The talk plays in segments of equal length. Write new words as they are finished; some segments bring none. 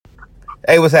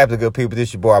Hey, what's happening, good people? This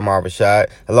is your boy, Marvin Rashad,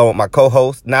 along with my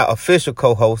co-host, now official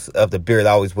co-host of the Beard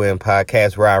Always Win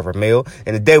podcast, Ryan Ramil.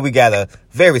 And today we got a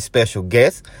very special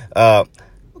guest,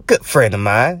 good friend of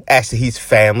mine. Actually, he's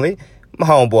family. My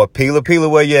homeboy, Peeler. Peeler,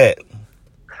 where you at?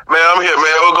 Man, I'm here, man.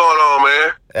 What's going on,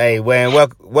 man? Hey, man,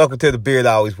 welcome to the Beard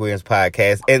Always Wins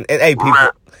podcast. And hey,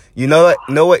 people, you know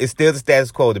what? It's still the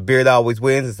status quo. The Beard Always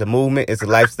Wins. It's a movement. It's a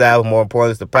lifestyle. More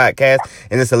important, it's a podcast.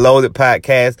 And it's a loaded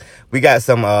podcast. We got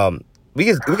some, we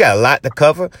got a lot to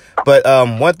cover, but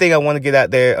one thing I want to get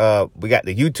out there, we got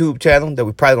the YouTube channel that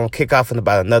we probably gonna kick off in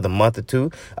about another month or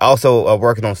two. Also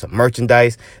working on some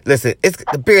merchandise. Listen, it's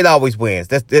the beard always wins.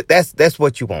 That's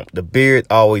what you want. The beard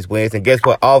always wins, and guess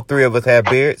what? All three of us have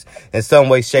beards in some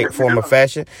way, shape, form, or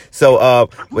fashion. So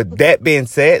with that being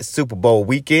said, Super Bowl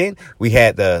weekend, we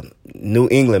had the New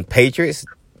England Patriots.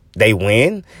 They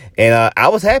win, and I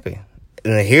was happy.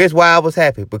 And here's why I was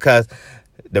happy, because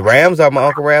the Rams are my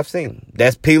Uncle Ralph's team.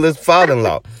 That's Peeler's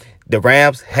father-in-law. The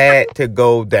Rams had to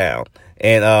go down.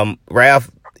 And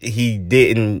Ralph, he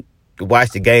didn't watch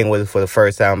the game with us for the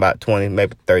first time about 20,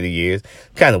 maybe 30 years.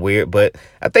 Kind of weird, but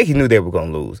I think he knew they were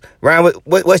going to lose. Ryan,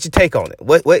 what's your take on it?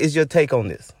 What is your take on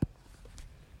this?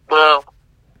 Well,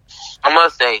 I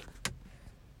must say,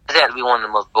 this had to be one of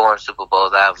the most boring Super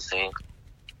Bowls I've ever seen.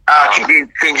 I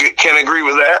can agree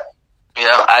with that.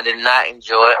 Yeah, I did not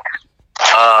enjoy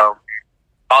it.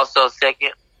 Also,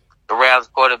 second, the Rams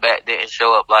quarterback didn't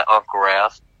show up like Uncle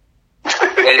Ralph.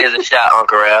 That is a shot,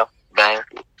 Uncle Ralph. Bang.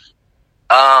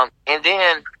 And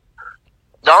then,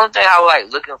 the only thing I was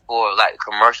like looking for, like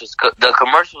commercials, the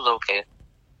commercials okay.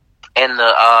 And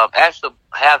the actual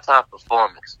halftime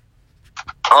performance.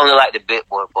 I only like the big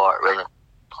boy part, really.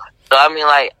 So, I mean,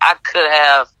 like, I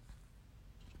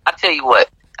tell you what,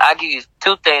 I'll give you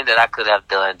two things that I could have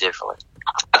done differently.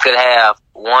 I could have,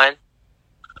 one,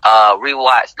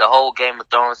 rewatched the whole Game of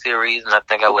Thrones series, and I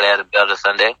think I would have had a better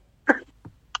Sunday.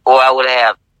 Or I would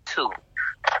have, two,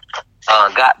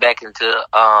 got back into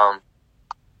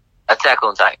Attack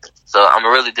on Titan. So I'm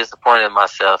really disappointed in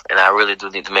myself, and I really do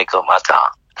need to make up my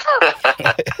time.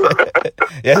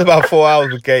 Yeah, it's about 4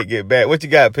 hours we can't get back. What you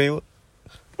got, Peeler?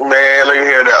 Man, look at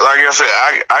here. Like I said,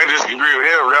 I just agree with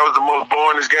him. That was the most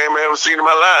boringest game I ever seen in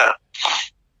my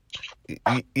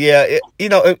life. Yeah,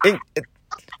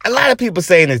 a lot of people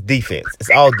saying it's defense. It's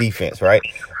all defense, right?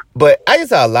 But I just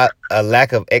saw a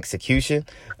lack of execution.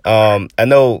 I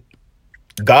know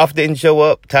Goff didn't show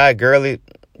up. Ty Gurley,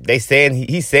 he's saying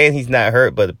he's not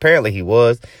hurt, but apparently he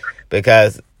was,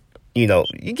 because you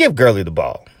give Gurley the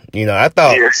ball. I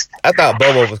thought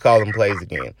Bobo was calling plays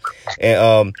again,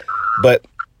 and but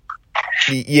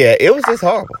yeah, it was just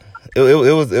horrible. It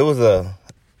was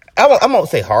I won't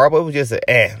say horrible. It was just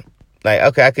like,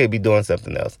 okay, I could be doing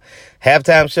something else.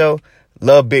 Halftime show,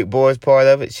 love Big Boy's part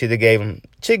of it. Should have gave him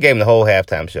the whole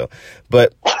halftime show.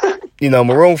 But,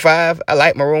 Maroon 5, I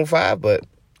like Maroon 5, and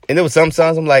there was some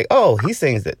songs I'm like, oh, he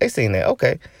sings that. They sing that.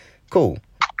 Okay, cool.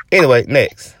 Anyway,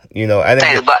 next.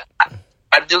 But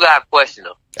I do got a question,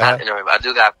 though. I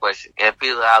do got a question. And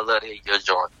Peter, I love to hear your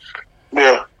joint.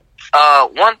 Yeah.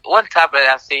 One topic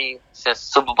that I've seen since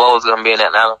Super Bowl is going to be in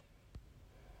Atlanta.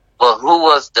 Well, who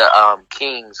was the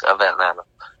kings of Atlanta?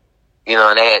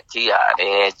 And they had T.I., they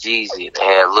had Jeezy, they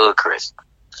had Lil Chris.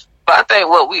 But I think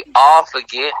what we all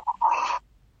forget,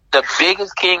 the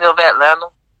biggest king of Atlanta,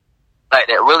 like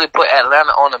that really put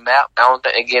Atlanta on the map, I don't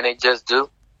think, again, they just do,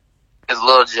 is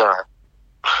Lil Jon.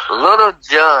 Lil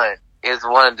Jon is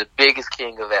one of the biggest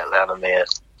king of Atlanta, man.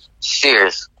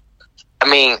 Serious. I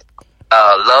mean,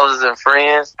 Lovers and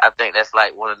Friends, I think that's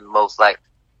like one of the most, like,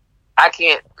 I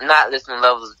can't not listen to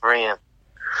Lovers and Friends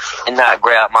and not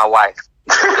grab my wife.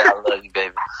 I love you,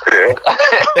 baby.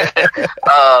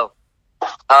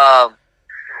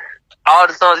 All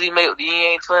the songs he made with the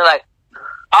Ain't Twin, like,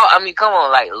 come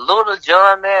on, like, Lil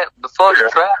Jon, man, before the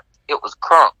trap, it was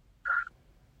crunk.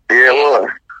 Yeah, it was.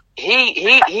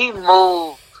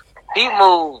 He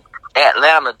moved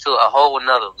Atlanta to a whole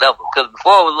another level. Because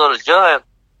before it was Lil Jon,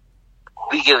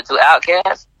 we give it to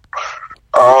Outkast.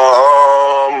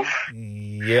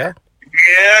 Yeah.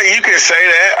 Yeah, you can say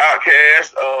that.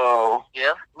 Outkast.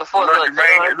 Yeah, before Lil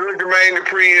Jermaine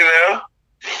Dupri in there.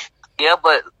 Yeah,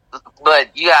 but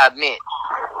you gotta admit,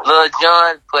 Lil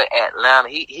Jon put Atlanta.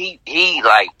 He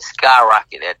like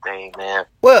skyrocketed that thing, man.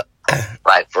 Well,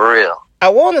 like for real. I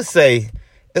want to say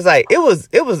it's like it was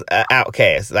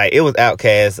Outkast. Like it was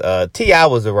Outkast. T.I.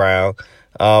 was around.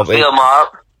 Phil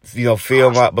Mob.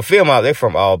 Phil Mob, but Phil Mob, they're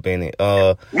from Albany.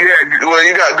 Yeah, well,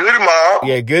 you got Goody Mob.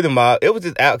 Yeah, Goody Mob. It was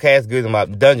just Outkast, Goody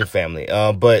Mob, Dungeon Family.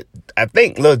 But I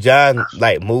think Lil Jon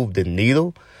like moved the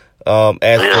needle.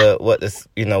 as to what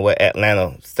what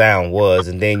Atlanta sound was,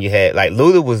 and then you had like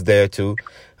Luda was there too,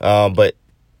 but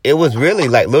it was really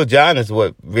like Lil Jon is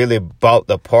what really brought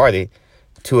the party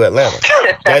to Atlanta.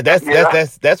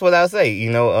 That's what I'll say.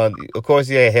 You know, of course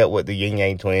he had help with the Yin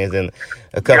Yang Twins and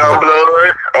a couple Young of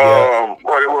Blood,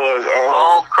 what it was,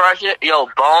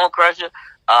 Bone Crusher,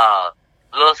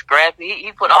 Lil Scrappy,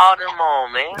 he put all them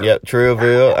on, man. Yep,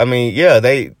 Trillville. I mean,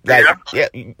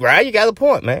 Ryan, you got a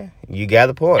point, man. You got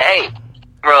a point. Hey,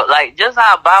 bro, like just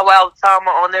how Bow Wow was talking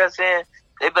on there saying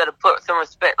they better put some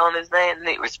respect on his name and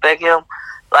they respect him.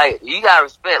 Like, you gotta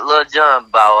respect Lil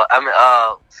Jon,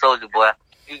 Soulja Boy.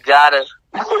 You gotta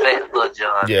respect Lil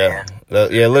Jon. Yeah,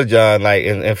 Lil Jon. Like,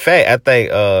 in fact, I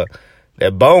think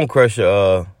that Bone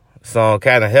Crusher song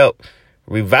kind of helped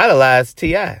revitalize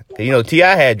T.I. You know,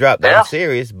 T.I. had dropped that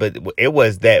serious, but it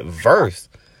was that verse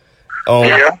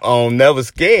on Never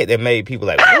Scared that made people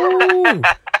like, ooh,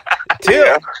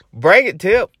 Tip, bring it,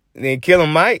 Tip. And then Killer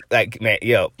Mike, like, man,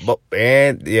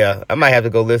 I might have to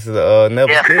go listen to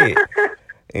Never Scared.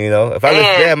 You know, if I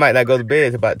listen to that, I might not go to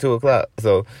bed until about 2:00.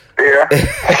 So,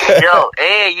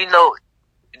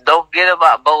 don't forget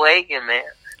about Bo Hagen, man.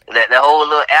 That whole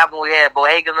little album we had, Bo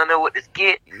Hagen on there with the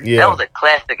skit. Yeah. That was a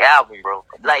classic album, bro.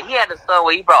 Like, he had a song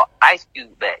where he brought Ice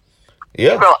Cube back.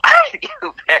 Yeah. He brought Ice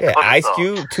Cube back. Yeah, Ice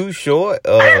Cube, Too Short.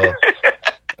 What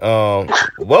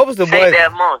was the Shake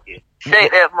That Monkey.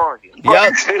 Shake That Monkey.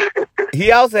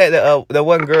 He also had the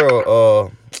one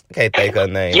girl, I can't think her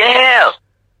name. Yeah.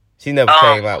 She never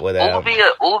came out with that. Ubi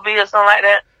or something like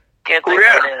that. Can't think of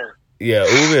that. Yeah,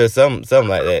 Ubi or something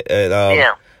like that. And,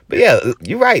 but yeah,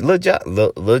 you're right, Lil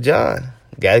Jon.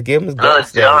 Gotta give him his Lil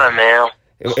Jon, man.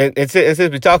 And since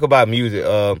we talk about music,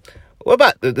 what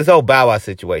about this whole Bow Wow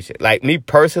situation? Like, me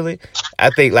personally,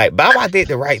 I think like Bow Wow did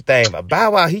the right thing, but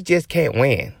Bow Wow, he just can't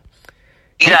win.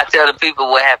 You gotta tell the people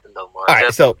what happened though, man. All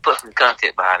right, so put some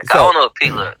content behind it. I don't know if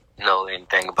people know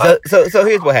anything about it. So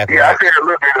here's what happened. Yeah, I heard a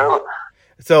little bit of it.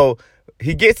 So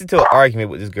he gets into an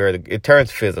argument with this girl. It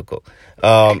turns physical.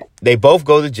 They both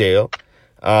go to jail.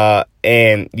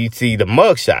 And you see the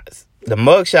mug shots. The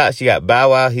mug shots, you got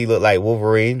Bow Wow. He looked like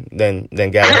Wolverine. Then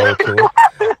got a hold to him.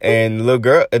 And the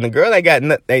girl ain't got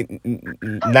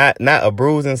not a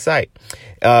bruise in sight.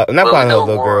 I'm not calling her a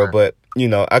little girl, but you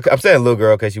know, I'm saying little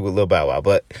girl because she was Lil Bow Wow.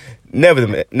 But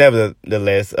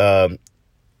nevertheless, like,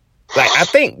 I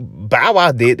think Bow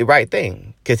Wow did the right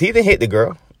thing because he didn't hit the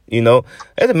girl. You know,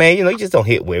 as a man, you know, you just don't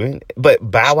hit women. But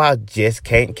Bow Wow just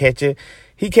can't catch her.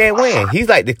 He can't win. He's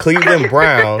like the Cleveland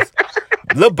Browns.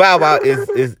 Lil Bow Wow is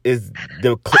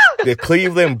the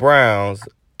Cleveland Browns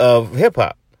of hip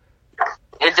hop.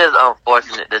 It's just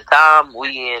unfortunate. The time we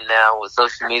in now with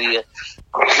social media,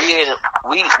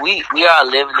 we are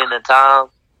living in a time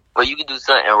where you can do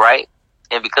something right,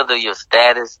 and because of your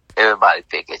status, everybody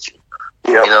pick at you.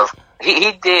 Yep. You know,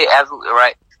 he did absolutely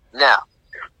right. Now,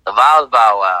 if I was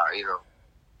Bow Wow, you know,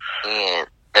 and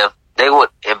if that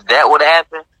would have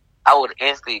happened, I would have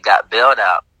instantly got bailed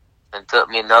out and took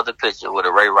me another picture with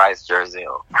a Ray Rice jersey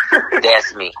on.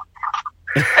 That's me.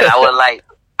 And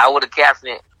I would have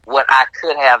captioned it what I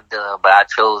could have done, but I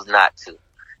chose not to.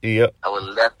 Yep. I would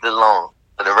have left it alone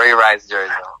with a Ray Rice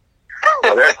jersey on.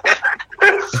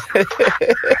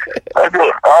 I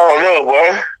don't know,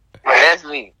 boy. That's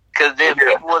me. Cause then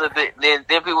people would have been, then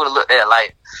people would have looked at it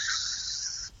like,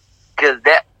 cause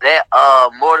that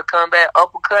Mortal Kombat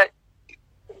uppercut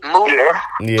movie.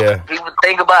 Yeah. People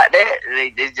think about that,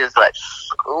 and they just like,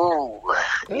 ooh,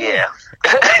 yeah.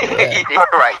 You did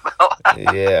right, bro.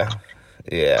 Yeah.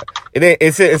 And then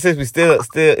since we still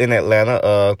in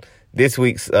Atlanta, this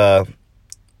week's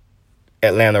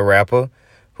Atlanta rapper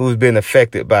who's been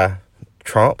affected by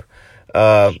Trump,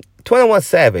 21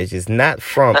 Savage is not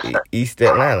from East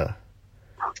Atlanta.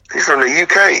 He's from the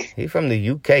UK. He's from the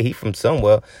UK. He's from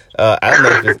somewhere. I don't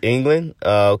know if it's England,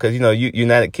 because you know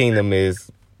United Kingdom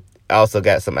is also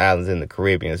got some islands in the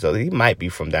Caribbean, so he might be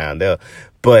from down there.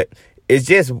 But it's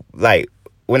just like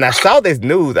when I saw this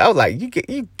news, I was like, "You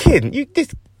kidding?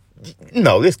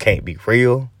 No, this can't be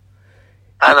real."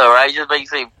 I know, right? Just make you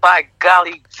say, "By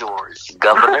golly, George,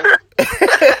 Governor."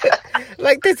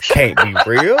 Like, this can't be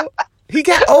real. He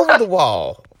got over the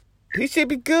wall. He should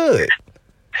be good.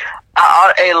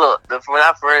 Hey, look, when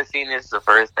I first seen this, the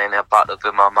first thing that popped up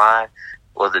in my mind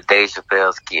was the Dave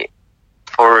Chappelle skit.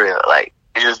 For real. Like,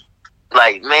 it's just,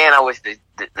 like, man, I wish the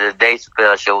Dave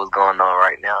Chappelle show was going on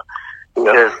right now.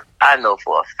 Because I know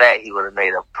for a fact he would have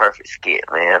made a perfect skit,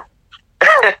 man.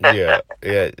 Yeah.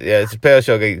 Chappelle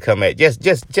show can come at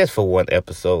just for one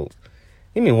episode.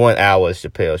 Give me 1 hour of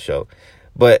Chappelle show.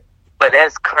 But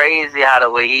that's crazy how the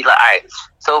way he like.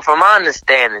 So from my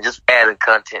understanding, just adding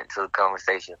content to the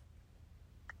conversation,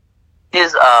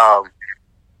 his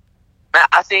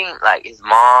I seen like his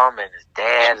mom and his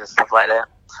dad and stuff like that,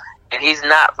 and he's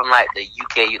not from like the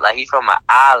UK. Like he's from an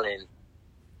island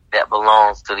that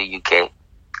belongs to the UK,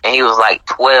 and he was like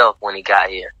 12 when he got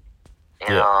here.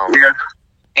 And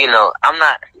you know, I'm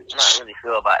not really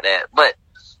sure about that, but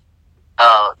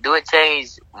do it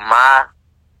change my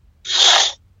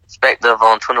perspective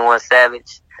on 21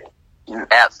 Savage?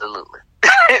 Absolutely.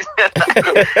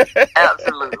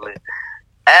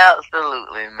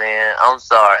 Absolutely, man. I'm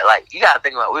sorry. Like, you gotta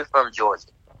think about it. We're from Georgia.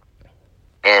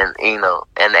 And, you know,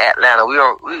 and Atlanta, we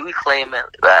claim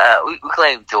we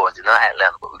claim Georgia, not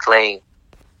Atlanta, but we claim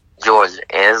Georgia.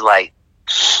 And it's like,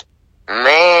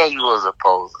 man, you was a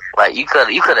poser. Like, you could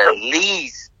at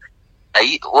least,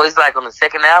 what it's like on the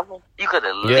second album, you could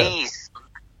at least,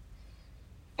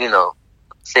 you know,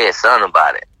 said something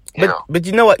about it. But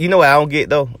you know what? You know what I don't get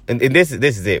though, and this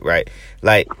is it, right?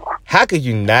 Like, how could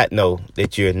you not know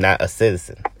that you're not a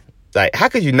citizen? Like, how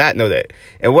could you not know that?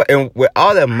 And with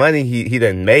all that money he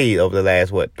done made over the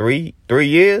last 3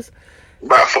 years?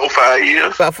 About 4 or 5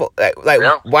 years.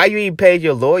 Why you even paid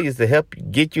your lawyers to help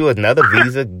get you another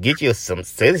visa, get you some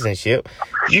citizenship?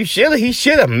 He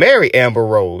should have married Amber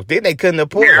Rose. Then they couldn't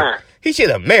afford her. He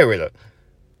should have married her.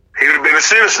 He would have been a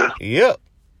citizen. Yep.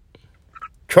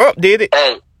 Trump did it.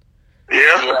 Hey.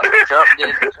 Yeah, Trump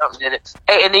did it.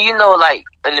 Hey, and then, you know, like,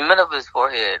 in the middle of his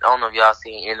forehead, I don't know if y'all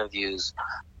seen interviews,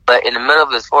 but in the middle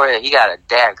of his forehead, he got a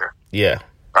dagger. Yeah.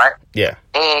 Right? Yeah.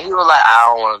 And he was like, I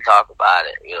don't want to talk about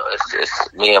it. You know, it's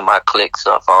just me and my clique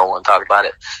stuff. I don't want to talk about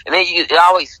it. And then it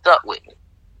always stuck with me.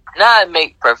 Now it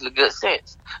makes perfectly good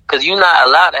sense. Because you're not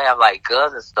allowed to have, like,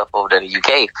 guns and stuff over there in the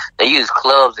UK. They use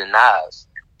clubs and knives.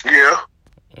 Yeah.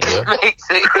 It makes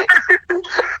sense.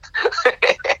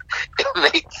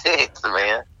 It makes sense,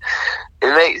 man.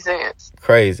 It makes sense.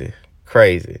 Crazy.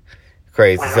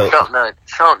 So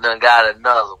Trump done got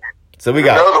another one. So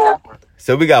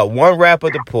we got one rapper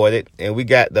deported, and we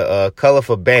got the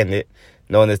colorful bandit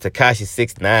known as Tekashi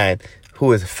 6ix9ine,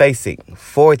 who is facing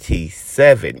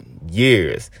 47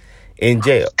 years in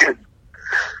jail.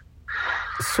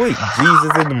 Sweet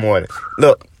Jesus in the morning.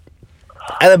 Look,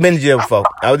 I've been in jail before.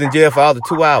 I was in jail for all the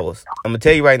 2 hours. I'm gonna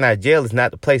tell you right now, jail is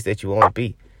not the place that you want to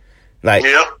be. Like,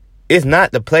 it's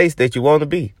not the place that you want to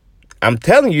be. I'm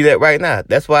telling you that right now.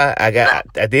 That's why I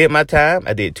did my time.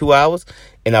 I did 2 hours,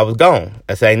 and I was gone.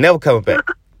 I said I ain't never coming back,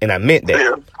 and I meant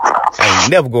that. I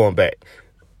ain't never going back.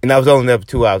 And I was only there for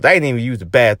 2 hours. I ain't even use the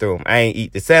bathroom. I ain't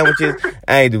eat the sandwiches.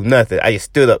 I ain't do nothing. I just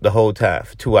stood up the whole time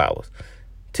for 2 hours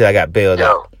till I got bailed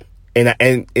out.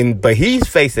 But he's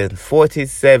facing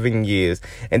 47 years,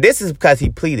 and this is because he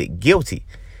pleaded guilty.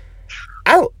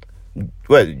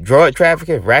 Drug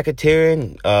trafficking,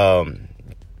 racketeering,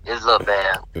 It's a little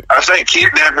bad. I think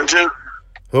kidnapping too.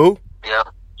 Who? Yeah.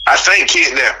 I think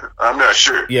kidnapping. I'm not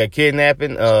sure. Yeah,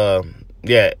 kidnapping.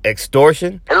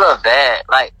 Extortion. It look bad.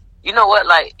 Like, you know what?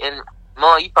 Like,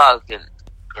 Mo, you probably can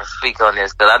speak on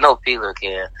this because I know Peeler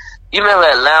can. You remember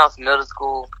at Lounge Middle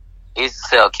School? He used to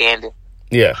sell candy.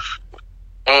 Yeah.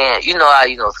 And you know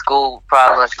how school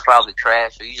lunch was probably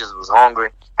trash, or you just was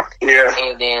hungry. Yeah.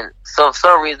 And then for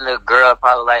some reason the girl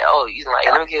probably like, oh, you like,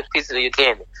 let me get a piece of your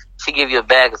candy. She give you a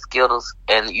bag of Skittles,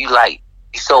 and you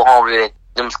so hungry that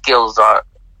them Skittles are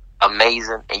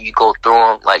amazing, and you go through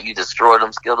them like you destroy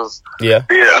them Skittles. Yeah.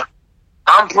 Yeah.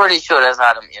 I'm pretty sure that's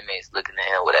how them inmates looking at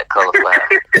him with that colorful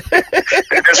hair.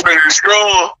 That's been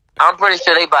strong. I'm pretty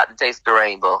sure they about to taste the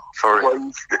rainbow, for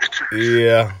real.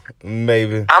 Yeah,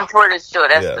 maybe. I'm pretty sure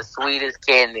that's the sweetest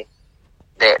candy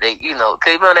that they, cause you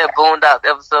remember that Boondocks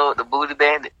episode, The Booty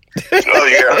Bandit? Oh,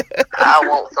 yeah. I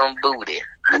want some booty.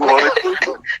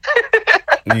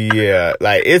 Yeah,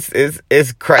 like it's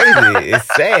crazy.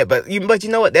 It's sad, but you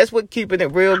know what? That's what keeping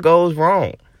it real goes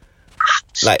wrong.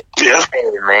 Like, yeah,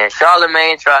 hey, man,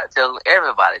 Charlamagne tried to tell him.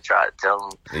 Everybody tried to tell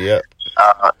him. Yeah,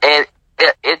 and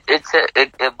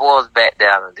it boils back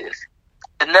down to this: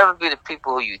 it'll never be the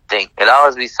people who you think. It'll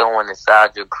always be someone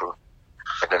inside your crew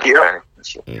that's gonna turn it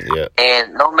against you. Yeah.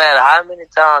 And no matter how many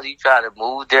times you try to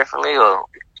move differently or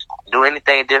do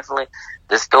anything differently,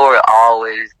 the story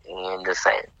always ends the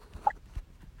same.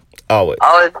 Always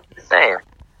the same.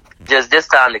 Just this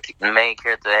time the main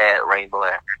character had rainbow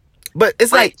hair. But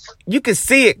it's like you can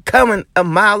see it coming a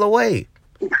mile away.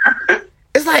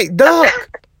 It's like duck.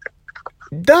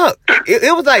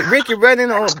 It was like Ricky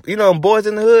running on, Boys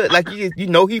in the Hood. Like you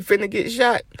know he finna get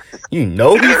shot. You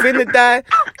know he finna die.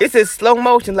 It's in slow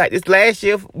motion. Like this last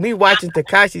year, me watching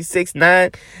Tekashi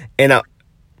 6ix9ine, and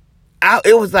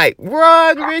it was like,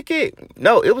 run, Ricky.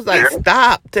 No, it was like,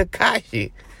 stop,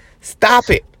 Tekashi. Stop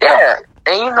it. Yeah.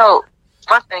 And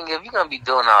my thing, if you're going to be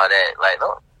doing all that, like,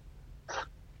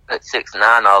 put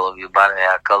 6ix9ine all over your body and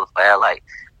have colorful hair. Like,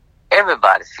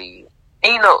 everybody see you.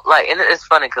 And, you know, like, and it's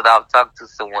funny because I was talking to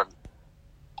someone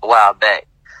a while back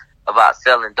about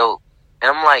selling dope.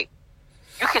 And I'm like,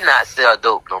 you cannot sell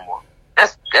dope no more.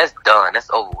 That's done. That's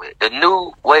over with. The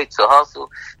new way to hustle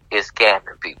is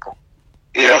scamming people.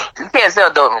 Yeah. You can't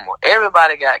sell dope no more.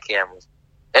 Everybody got cameras.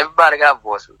 Everybody got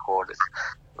voice recorders.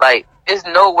 Like, there's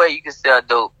no way you can sell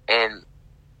dope and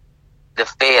the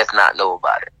feds not know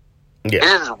about it. Yeah.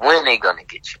 This is when they gonna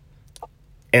get you.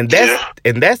 And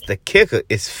that's the kicker.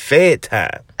 It's Fed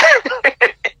time.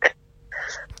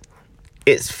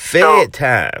 It's Fed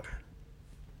time.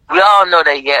 We all know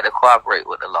that he had to cooperate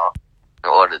with the law in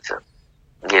order to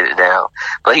get it down.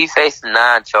 But he facing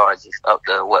 9 charges up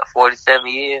to 47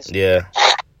 years? Yeah.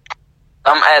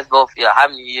 I'm gonna ask both of y'all, how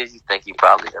many years you think he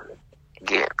probably gonna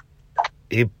get?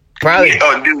 He probably.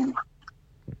 Dude.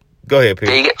 Go ahead,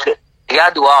 Pete. You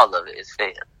gotta do all of it. It's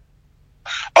fair.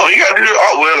 Oh, you gotta do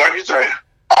all. Well, like you say,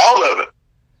 all of it.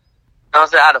 You know what I'm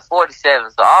saying? Out of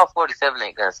 47, so all 47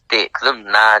 ain't gonna stick. Cause them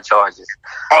 9 charges.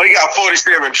 Oh, he got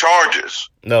 47 charges.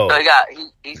 No. So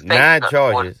he's facing 9 up to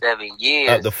charges. 47 years.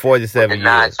 Up to 47 with the years.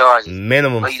 9 charges.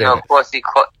 Minimum But you know, of course, he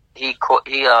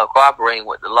cooperating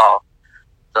with the law.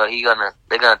 So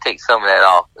they're gonna take some of that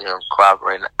off. You know,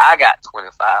 cooperating. I got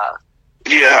 25.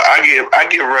 Yeah, I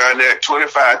get around that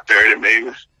 25, 30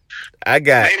 maybe.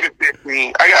 Maybe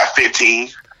 15. I got 15.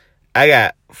 I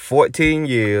got 14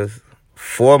 years,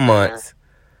 4 months,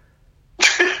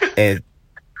 and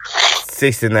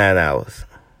 69 hours.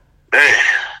 Damn.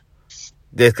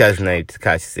 Just because his name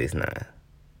Tekashi 6ix9ine.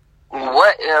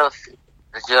 What if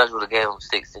the judge would have gave him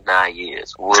 69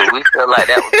 years? Would we feel like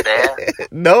that was bad?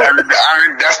 No.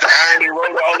 That's the irony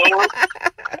roll all over.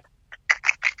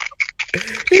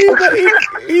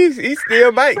 He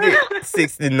still might get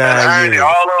 69 years.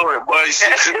 All over it, boy.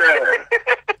 69.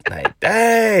 Like,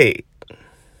 dang.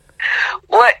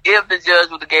 What if the judge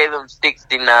would have gave him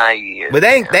 69 years? But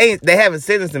they haven't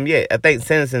sentenced him yet. I think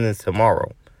sentencing is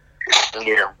tomorrow.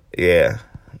 Yeah. Yeah.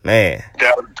 Man.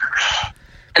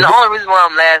 And the only reason why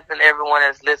I'm laughing, everyone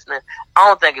that's listening, I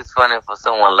don't think it's funny for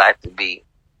someone's life to be,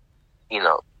 you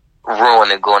know,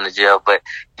 ruined and going to jail. But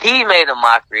he made a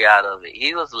mockery out of it.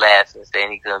 He was laughing,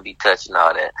 saying he couldn't be touching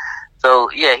all that.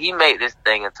 So, yeah, he made this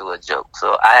thing into a joke.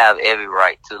 So I have every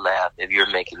right to laugh if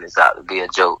you're making this out to be a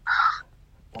joke.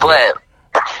 But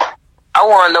I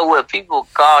want to know what people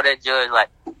call that judge. Like,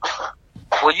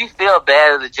 would you feel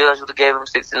bad if the judge would have gave him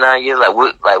 69 years?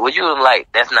 Would you like,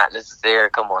 that's not necessary?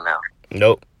 Come on now.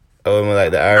 Nope. I wouldn't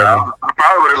like the irony. I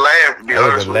probably would have laughed, to be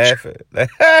honest with you. Laughing.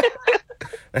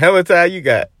 How much time you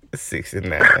got?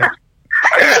 69. I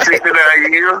got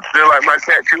 69 years, still like my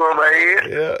tattoo on my head.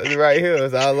 Yeah, it's right here.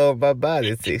 It's all over my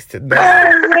body. 69.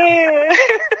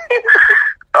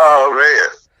 Oh, man.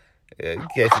 Yeah, you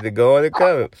catch it to going and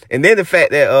coming. And then the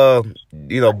fact that,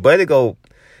 Buddy Go,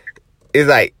 is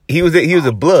like, he was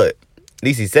a blood. At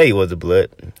least he say he was a blood.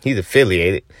 He's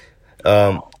affiliated.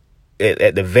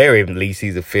 At the very least,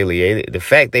 he's affiliated. The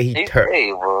fact that he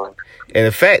turned. And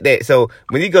the fact that, so,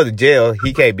 when he go to jail,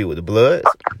 he can't be with the Bloods.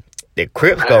 The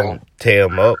Crips gonna tear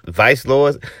him up. Vice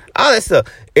Lords. All that stuff.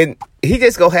 And he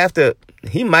just gonna have to,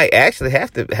 he might actually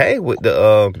have to hang with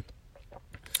the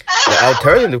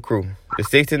alternative crew. The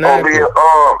 69 crew.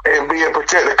 And be in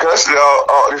protected custody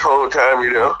all this whole time,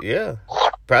 you know? Yeah.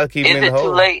 Probably keep him in the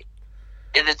hole. Is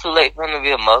it too late for him to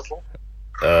be a Muslim?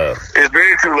 It's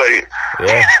very too late.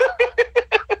 Yeah.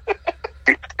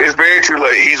 It's very too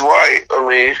late. He's white. I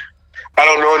mean, I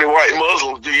don't know any white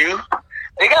Muslims, do you?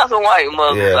 They got some white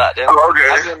Muslims out there. Oh, okay.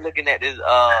 I've been looking at this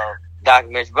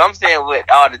documentary, but I'm saying with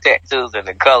all the tattoos and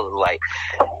the colors, like,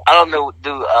 I don't know,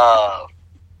 do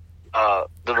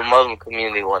the Muslim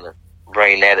community want to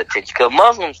bring that attention? Because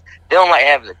Muslims, they don't like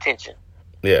having attention.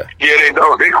 Yeah. Yeah, they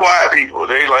don't. They quiet people.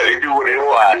 They do what they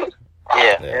want.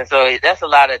 Yeah, and so that's a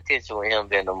lot of attention with him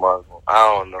being a Muslim. I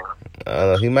don't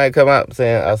know. He might come out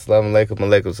saying Assalamu alaikum,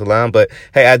 alaikum salam, but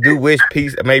hey, I do wish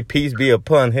peace, may peace be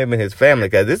upon him and his family,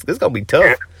 because this gonna be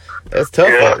tough. That's tough.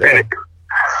 Yeah,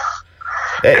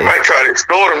 they might try to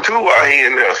extort him too while he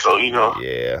in there, so you know.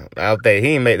 Yeah, I don't think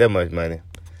he ain't make that much money.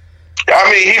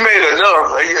 I mean, he made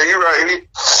enough. Yeah, you're right.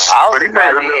 I was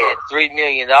surprised he had $3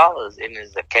 million in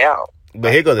his account.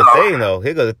 But here goes the thing, though.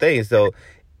 Here goes the thing. So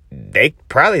they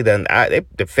probably done.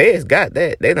 The feds got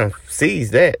that. They done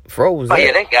seized that, froze that. Oh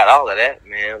yeah, they got all of that,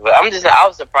 man. But I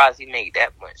was surprised he made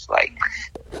that much. Like,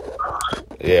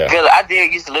 yeah, because I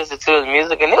did used to listen to his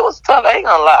music, and it was tough. I ain't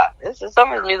gonna lie.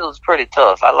 Some of his music was pretty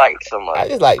tough. I liked some of it. I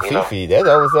just like Fifi. That's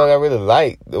the only song I really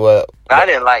like. Well, I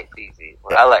didn't like Fifi,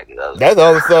 but I liked it. That's the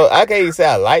only song. I can't even say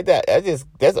I like that. That's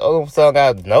the only song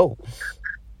I know.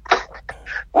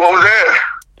 What was that?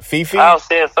 Fifi? I was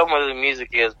saying some of the music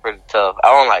is pretty tough. I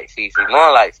don't like Fifi. No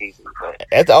one like Fifi. But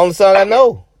That's the only song I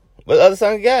know. What other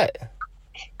song you got?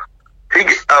 He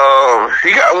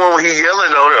got one where he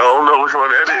yelling on it. I don't know which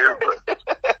one that is.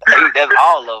 But that's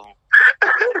all of them.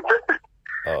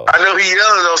 Oh. I know he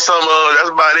yelling on some of them. That's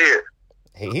about it.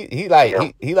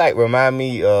 He remind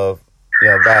me of,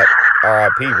 about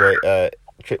R.I.P. but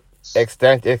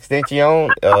Extension,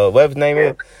 whatever his name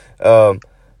is,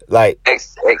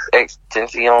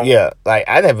 Extension. Yeah,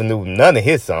 I never knew none of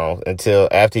his songs until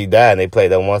after he died, and they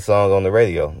played that one song on the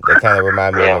radio. They kind of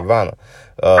remind me of Nirvana.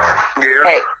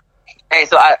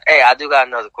 So I do got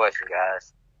another question,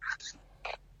 guys.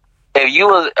 If you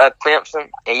was a Clemson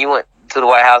and you went to the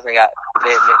White House and got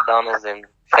fed McDonald's and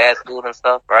fast food and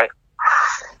stuff, right?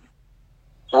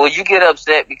 Would you get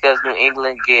upset because New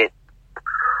England get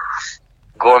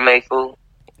gourmet food?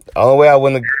 Only way I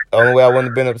wouldn't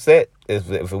have been upset is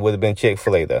if it would have been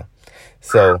Chick-fil-A though.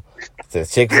 So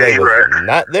since Chick-fil-A was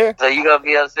not there, so you gonna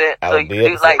be upset? I would be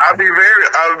upset. I would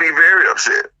be very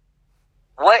upset.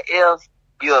 What if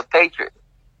you're a Patriot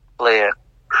player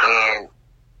and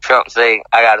Trump say,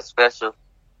 "I got a special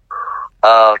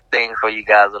thing for you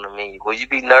guys on the menu"? Would you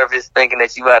be nervous thinking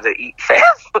that you about to eat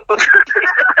fast food?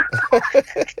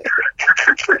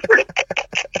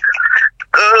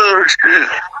 Oh shit!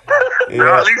 Yeah.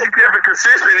 No, at least he kept it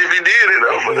consistent if he did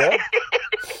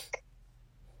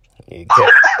it.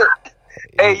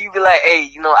 Hey, you be like, hey,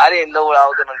 I didn't know what I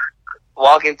was gonna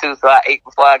walk into, so I ate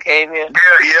before I came here. Yep.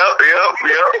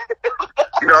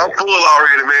 I'm full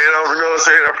already, man. You know what I'm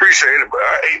saying? I appreciate it, but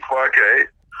I ate before I came.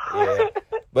 Yeah,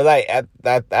 but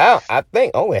I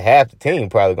think only half the team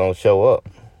probably gonna show up.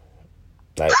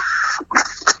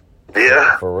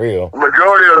 Yeah, for real.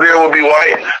 Majority of them will be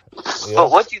white. Yeah. But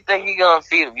what you think he gonna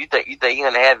feed them? You think he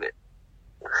gonna have it?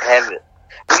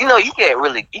 You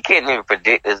can't even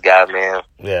predict this guy, man.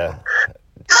 Yeah.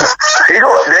 They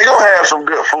gonna have some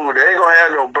good food. They ain't gonna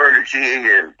have no Burger King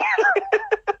and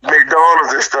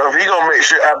McDonald's and stuff. He gonna make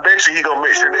sure. I bet you he gonna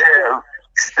make sure they have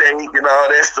steak and all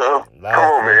that stuff. Come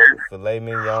on, man. Filet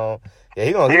mignon. Yeah,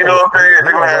 he gonna. You know what I'm saying?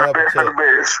 They gonna have the best of the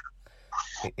best.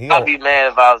 I'd be mad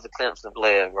if I was a Clemson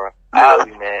player, bro. I'd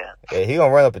be mad. Yeah, he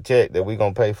gonna run up a check that we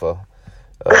gonna pay for.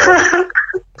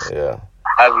 Yeah.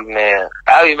 I'd be mad.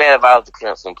 I'd be mad if I was a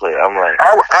Clemson player. I'm like,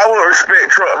 I would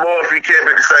respect Trump more if he kept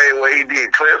it the same way he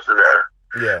did Clemson there.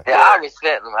 Yeah, I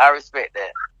respect him. I respect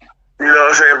that. You know what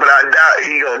I'm saying? But I doubt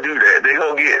he gonna do that. They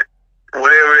gonna get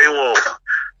whatever they want.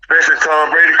 Especially Tom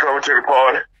Brady coming to the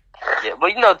party. Yeah,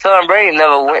 but Tom Brady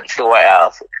never went to the White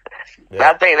House. Yeah.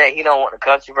 I think that he don't want the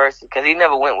controversy because he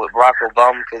never went with Barack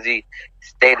Obama because he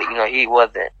stated, he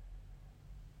wasn't.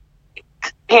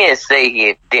 He didn't say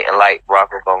he didn't like Barack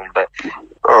Obama, but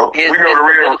his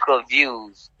political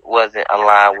views wasn't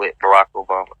aligned with Barack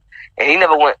Obama. And he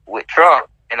never went with Trump.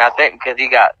 And I think because he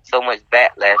got so much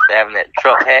backlash for having that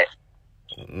Trump hat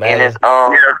in his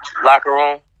locker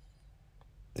room.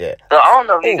 Yeah. So I don't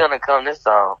know if he's gonna come this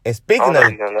time. And speaking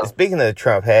of the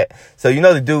Trump hat, so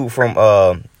the dude from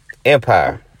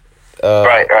Empire,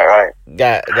 right,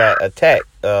 got attacked,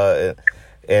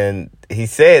 and he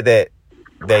said that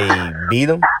they beat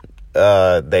him,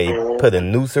 they put a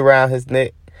noose around his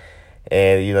neck,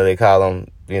 and they call him,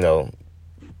 a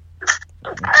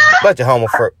bunch of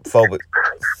homophobic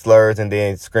slurs, and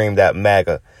then screamed out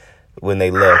MAGA when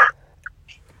they left.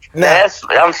 Now,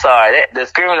 I'm sorry. The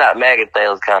screaming out MAGA thing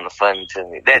was kind of funny to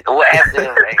me. What happened to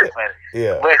him ain't funny.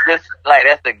 Yeah. But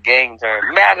that's the gang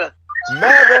term. MAGA.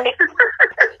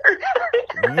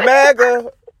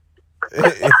 MAGA.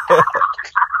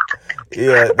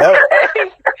 Yeah.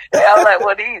 I was like,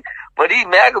 but these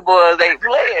MAGA boys ain't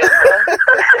playing, bro.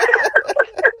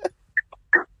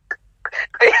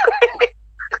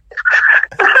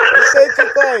 Say your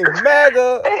thing, MAGA.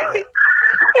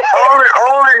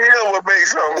 Only him would make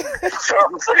something serious. So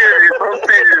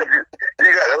serious. You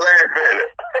got to laugh at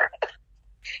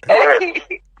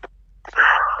it.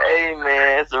 Hey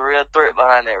man, it's a real threat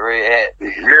behind that red hat.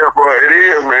 Yeah, bro, it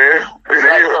is, man. It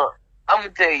is. I'm gonna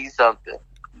tell you something,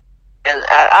 and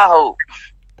I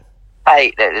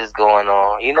hate that this is going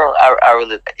on. I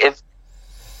really, if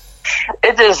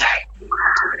it just,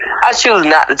 I choose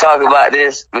not to talk about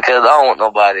this because I don't want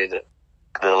nobody to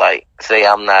say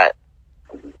I'm not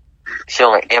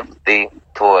showing empathy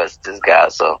towards this guy.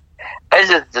 So it's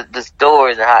just the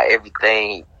stories and how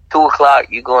everything. 2:00,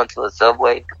 you go into a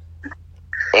Subway,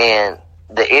 and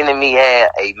the enemy had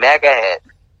a MAGA hat,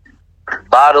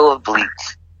 bottle of bleach,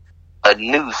 a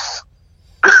noose,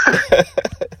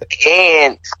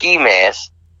 and ski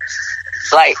mask.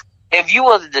 Like, if you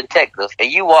was a detective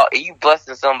and you bust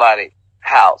in somebody's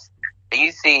house and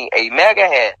you see a MAGA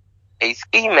hat, a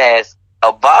ski mask,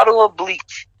 a bottle of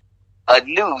bleach, a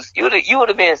noose, you would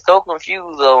have been so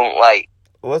confused on like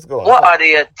what's going what on? are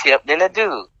they attempting to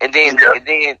do? And then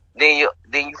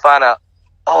you find out,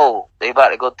 oh, they about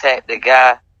to go tag the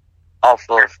guy off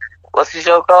of what's the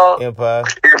show called? Empire.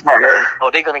 Oh,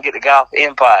 they're gonna get the guy off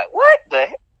Empire. What the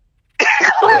heck?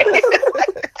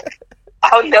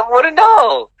 I never would have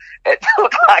known. At 2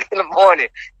 o'clock in the morning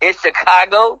in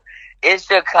Chicago. And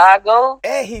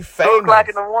he 2 famous. o'clock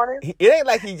in the morning. It ain't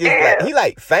like he just like he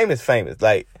like famous.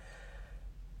 Like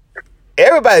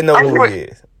everybody know who he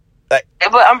is. Like,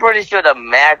 but I'm pretty sure the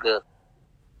MAGA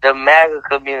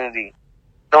community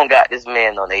don't got this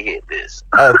man on their hit list.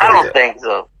 I don't think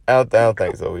so. I don't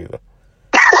think so either.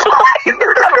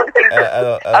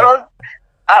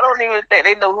 I don't even think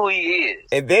they know who he is.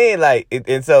 And then like,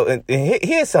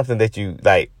 here's something that you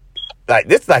like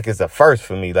this like is a first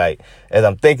for me. Like as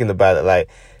I'm thinking about it, like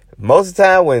most of the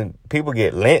time when people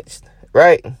get lynched,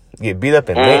 right, get beat up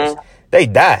and lynched, they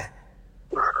die.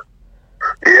 Yeah.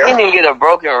 He didn't even get a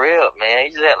broken rib, man.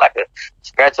 He just had like a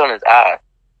scratch on his eye.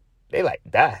 They like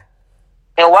die.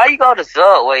 And why you go to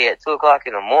Subway at 2 o'clock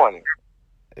in the morning?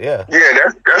 Yeah.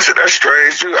 Yeah, that's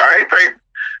strange too. I ain't think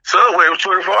Subway was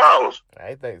 24 hours. I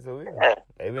ain't think so either. Yeah.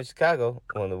 Maybe in Chicago,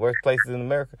 one of the worst places in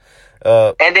America.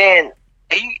 And then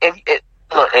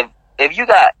if you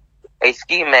got a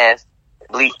ski mask,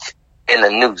 bleach, and a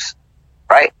noose,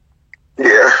 right?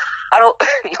 Yeah. I don't.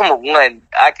 Number one,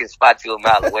 I can spot you a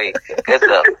mile away. That's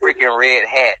a freaking red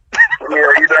hat.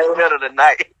 Yeah, you know, in the middle of the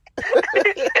night.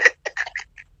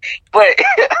 But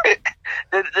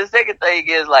the second thing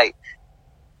is like,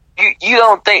 you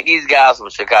don't think these guys from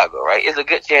Chicago, right? It's a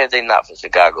good chance they're not from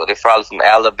Chicago. They're probably from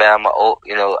Alabama, or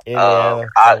Indiana,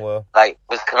 like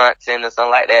Wisconsin or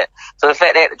something like that. So the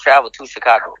fact they had to travel to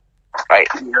Chicago, right?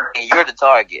 And you're the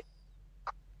target.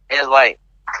 And it's like,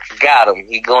 got him.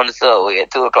 He going to Subway at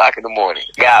 2 o'clock in the morning.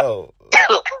 Got him.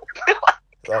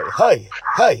 Like,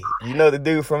 hey, you know the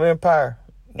dude from Empire?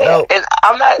 No. And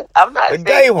I'm not the saying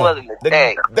gay he one. wasn't the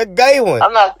tag. The gay one.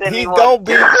 I'm not saying he's gonna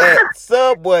be at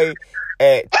Subway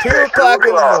at 2 o'clock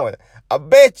in the morning. I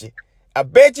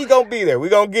bet you gonna be there. We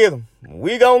gonna get him.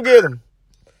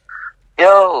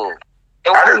 Yo,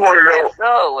 I just want to know.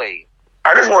 Subway.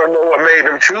 I just want to know what made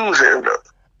them choose him though.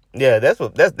 Yeah, that's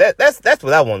what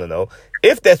I want to know.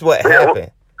 If that's what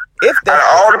happened. If that's out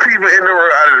of all the people in the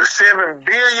world, out of the 7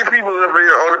 billion people up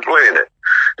here on the planet,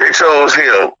 they chose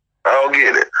him. I don't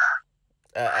get it.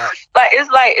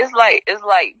 It's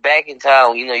like back in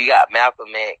time. You know, you got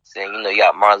Malcolm X, and you know you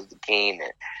got Martin Luther King,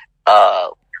 and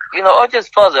or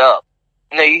just further up.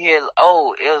 You know, you hear, it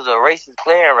was a racist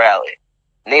Klan rally,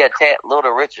 and they attacked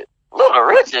Little Richard. Little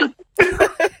Richard. Little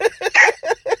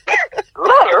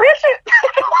Richard.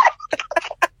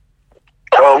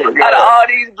 Oh my God. Out of all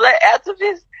these black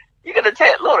activists, you gonna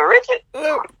attack Little Richard?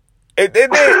 And then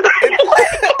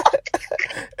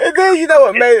you know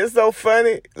what made it so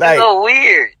funny? Like, it's so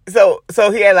weird.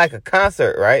 So he had like a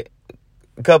concert, right?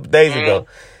 A couple days ago.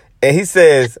 And he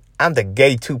says, I'm the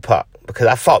gay Tupac because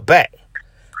I fought back.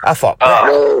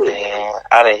 Oh, man.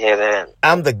 I didn't hear that.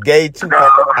 I'm the gay Tupac.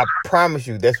 I promise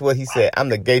you, that's what he said. I'm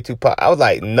the gay Tupac. I was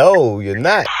like, no, you're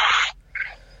not.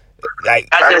 Like,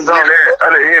 I didn't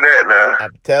hear that now.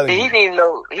 I'm telling you. He need to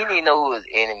know who his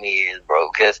enemy is, bro.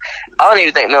 Because I don't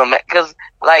even think because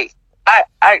like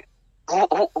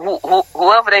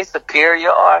whoever they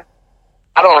superior are,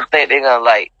 I don't think they're gonna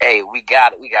like, hey, we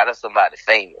got us somebody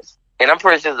famous. And I'm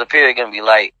pretty sure superior gonna be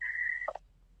like,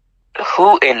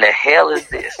 who in the hell is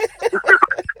this?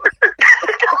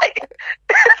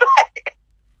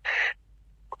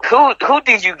 Who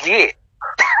did you get?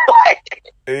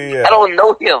 Yeah. I don't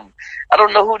know him. I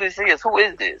don't know who this is. Who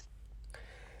is this?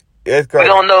 It's crazy. We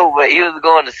don't know, but he was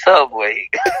going to Subway.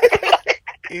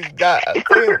 He's got.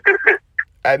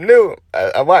 I knew him.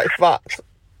 I watched Fox.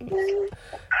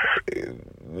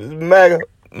 MAGA.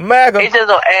 He just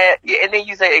don't add, and then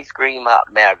you say they scream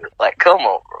out MAGA. Like, come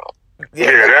on, bro.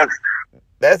 Yeah,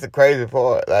 that's the crazy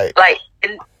part. Like,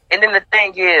 and then the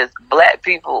thing is, black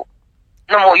people.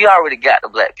 No more. You already got the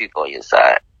black people on your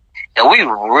side, and we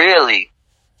really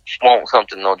want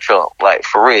something on Trump. Like,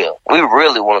 for real, we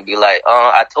really want to be like,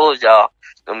 I told y'all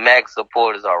the MAGA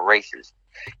supporters are racist,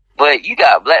 but you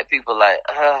got black people like,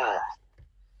 I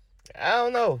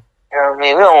don't know. You know what I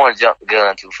mean? We don't want to jump the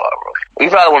gun too far, bro. We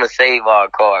probably want to save our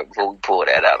card before we pull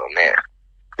that out on there.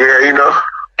 Yeah, you know.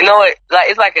 You know what? Like,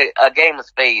 it's like a game of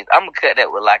spades. I'm gonna cut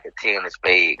that with like a 10 of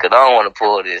spades because I don't want to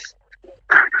pull this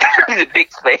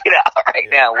big spade out right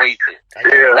now. Waste it.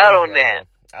 Yeah. Not on that.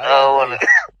 I don't want to.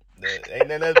 Ain't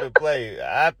nothing else but play.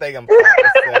 I think I'm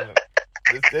 7.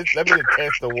 Let me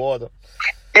test the water.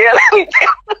 Yeah,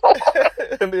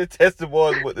 Let me test the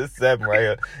water with this 7 right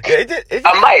here. Yeah, it just,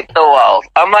 I might throw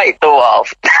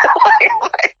off.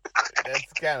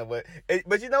 That's kind of what.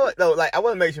 But you know what though? Like, I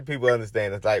want to make sure people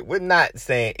understand. It's like we're not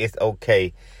saying it's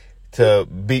okay to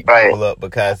beat people up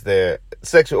because their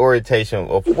sexual orientation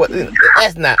or what.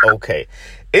 That's not okay.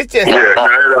 It's just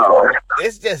not at all.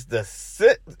 It's just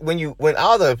when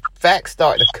all the facts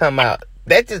start to come out.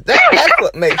 That's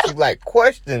what makes you like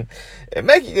question. It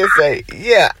makes you just say,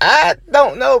 yeah, I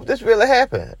don't know if this really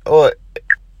happened, or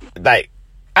like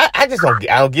I just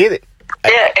don't get it.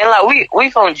 Yeah, and like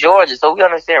we from Georgia, so we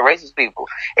understand racist people.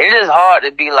 It's just hard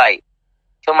to be like,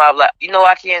 somebody like,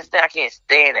 I can't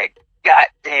stand that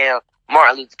goddamn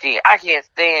Martin Luther King. I can't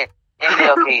stand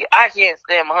MLK. I can't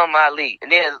stand Muhammad Ali.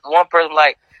 And then one person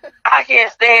like, I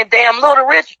can't stand damn Little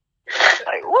Richard.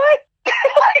 Like, what?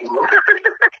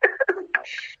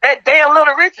 That damn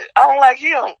Little Richard. I don't like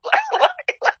him. I'm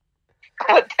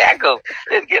gonna tackle him.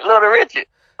 Let's get Little Richard.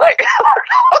 Like,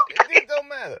 it don't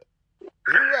matter.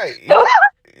 You're right.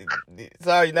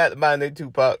 Sorry, you're not the modern day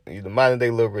Tupac. You're the modern day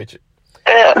Little Richard.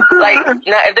 Yeah, like,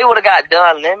 now if they would have got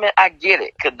Don Lemon, I get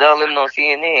it. Because Don Lemon on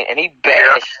CNN and he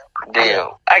bashed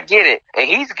them. I get it. And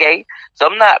he's gay, so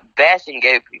I'm not bashing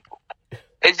gay people.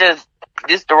 It's just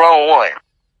the wrong one.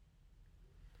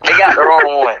 They got the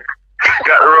wrong one.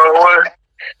 Got the wrong one?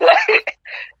 Like,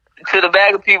 to the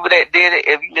bag of people that did it,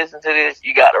 if you listen to this,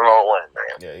 you got the wrong one,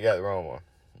 man. Yeah, you got the wrong one.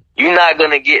 You're not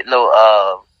gonna get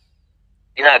no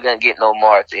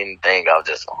marks or anything off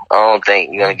this one. I don't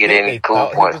think you're gonna get any cool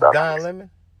points off Don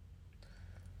Lemon?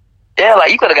 Yeah,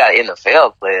 like you could have got an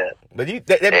NFL player. But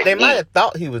they might have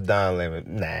thought he was Don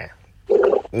Lemon. Nah.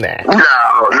 No.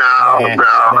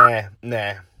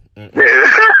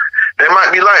 They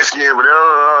might be light skinned, but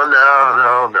no.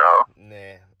 Nah.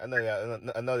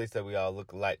 I know they said we all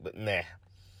look alike, but nah.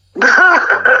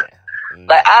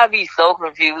 Like, I'd be so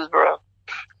confused, bro.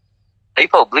 They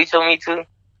put bleach on me too.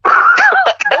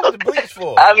 What was the bleach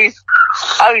for? I be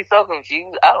so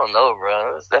confused. I don't know,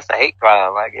 bro. That's a hate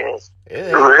crime, I guess.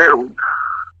 Yeah,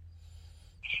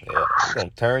 it's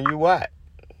gonna turn you white.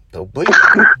 Don't bleach.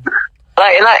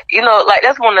 Like,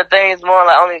 that's one of the things more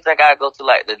like only thing I go to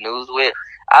like the news with.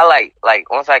 I like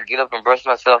once I get up and brush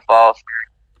myself off,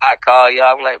 I call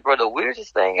y'all. I'm like, bro, the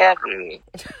weirdest thing happened to me.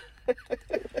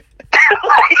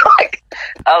 like,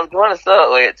 I was going to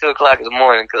Subway at 2:00 in the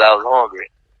morning because I was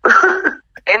hungry.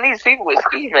 And these people with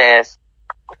ski masks,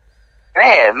 they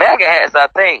had MAGA hats, I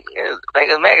think.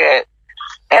 MAGA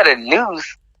had a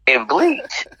noose and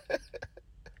bleach.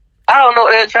 I don't know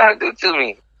what they're trying to do to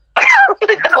me.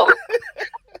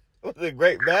 Was it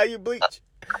great value bleach?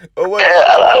 Or what?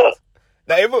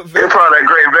 They're probably that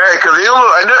great bag because it look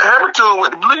like nothing happened to him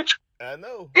with the bleach. I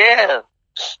know. Yeah.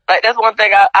 Like, that's one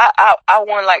thing I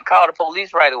want to, like, call the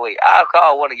police right away. I'll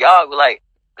call one of y'all and be like,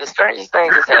 the strangest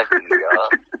thing just happened to y'all.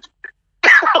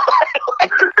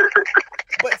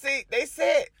 But see,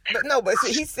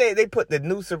 he said they put the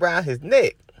noose around his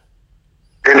neck.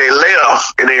 And they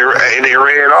left, and they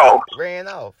ran off.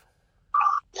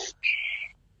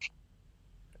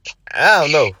 I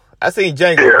don't know. I seen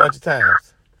Django a bunch of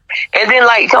times. And then,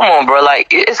 like, come on, bro. Like,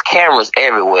 it's cameras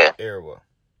everywhere. Everywhere.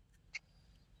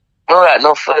 We don't got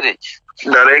no footage.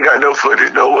 No, they ain't got no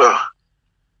footage nowhere.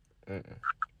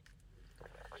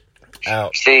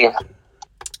 Out. See?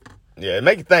 Yeah, it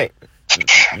make you think.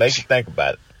 Make you think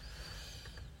about it.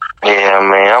 Yeah,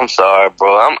 man. I'm sorry,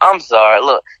 bro. I'm sorry.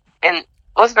 Look, and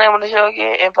what's the name of the show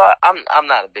again? Empire. I'm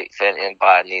not a big fan of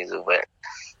Empire neither, but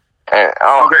okay.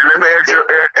 Let me ask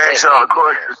y'all a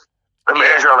question.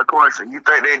 Ask y'all a question. You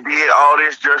think they did all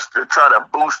this just to try to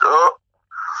boost up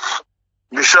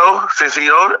the show since he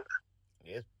owned it?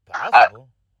 It's possible.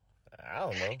 I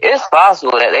don't know. It's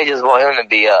possible that they just want him to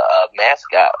be a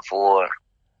mascot for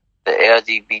the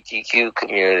LGBTQ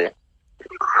community.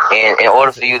 And in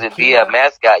order for you to be a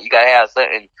mascot, you gotta have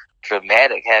something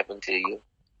traumatic happen to you.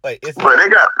 But they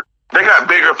got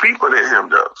bigger people than him,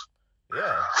 though.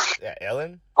 Yeah,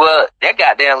 Ellen. Well, that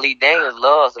goddamn Lee Daniels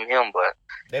loves him, but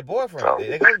they boyfriend. So.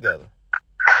 They go together.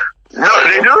 No,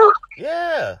 they do.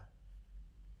 Yeah.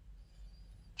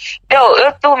 Yo,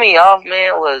 what threw me off,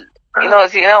 man, was I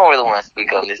don't really want to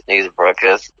speak on this news, bro,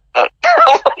 because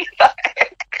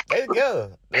they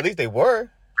together. At least they were.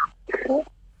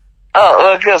 Oh,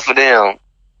 well, good for them.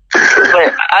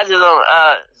 But I just don't.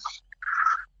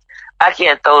 I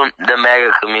can't throw the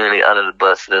MAGA community under the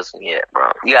bus for this one yet,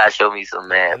 bro. You gotta show me some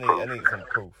proof. I need some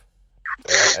proof.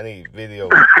 I need video.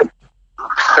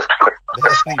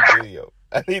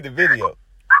 I need the video.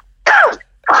 I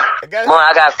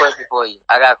got a question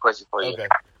for you.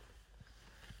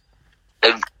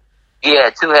 Okay. Yeah,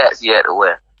 2 hats you had to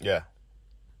wear. Yeah.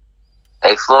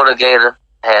 A Florida Gator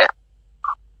hat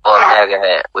or a MAGA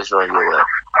hat. Which one you wear?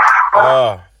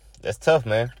 Oh, that's tough,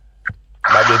 man.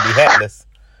 Might just be hatless.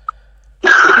 You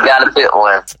gotta pick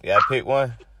one. You gotta pick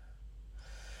one.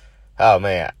 Oh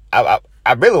man, I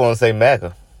really want to say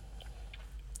MAGA.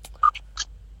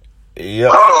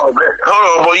 Yep. Hold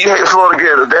on, boy. You hate Florida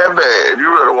Gators that bad. You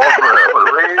rather walk around with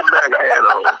a red MAGA hat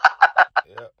on.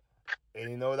 Yep.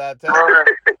 And you know what I tell her?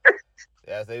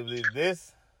 I say either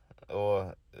this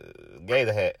or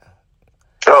Gator hat.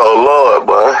 Oh Lord,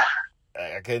 boy.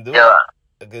 I couldn't do Yeah.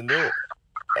 it. I couldn't do it.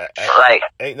 Like,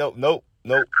 ain't nope.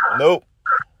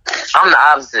 I'm the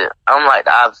opposite. I'm like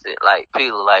the opposite. Like,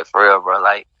 people, like, for real, bro.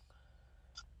 Like,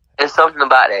 there's something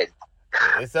about that.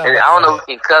 It's And I don't know if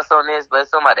we can cuss on this, but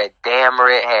it's something about that damn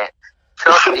red hat.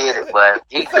 Trump did it, but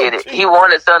he did it. He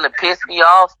wanted something to piss me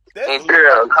off, and he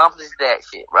accomplished that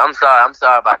shit, bro. I'm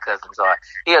sorry about cussing. I'm sorry.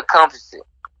 He accomplished it.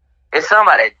 It's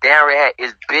something about that damn red hat.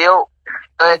 It's built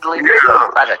ugly,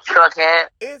 like a truck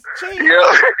hat. It's cheap.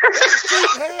 Yeah. It's cheap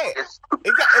hat.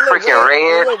 It got a Freaking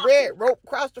red. little red rope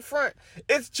across the front.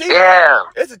 It's cheap. Yeah.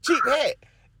 It's a cheap hat.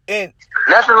 And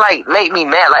nothing like make me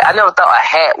mad. Like, I never thought a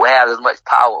hat would have as much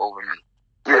power over me.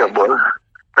 Yeah, boy.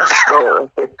 That's strong.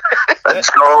 That's a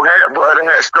strong hat, boy. That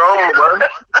hat's strong, boy.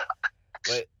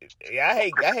 but yeah,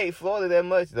 I hate Florida that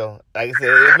much though. Like I said,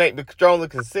 it make me strongly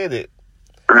consider it.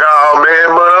 No, man,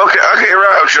 but okay, I can't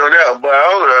ride with you on that, but I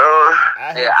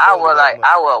wear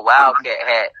a Wildcat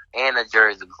hat and a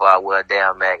jersey before I wear a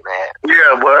damn Magna hat.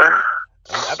 yeah, boy.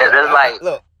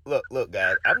 Look,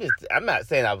 guys. I'm not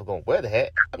saying I was gonna wear the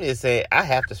hat. I'm just saying I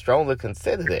have to strongly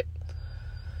consider that.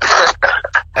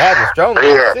 I have to strongly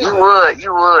consider it.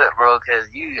 You would, bro, because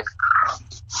it's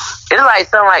like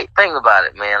something like, think about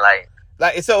it, man, like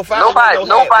so if I nobody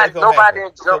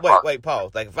didn't jump so wait,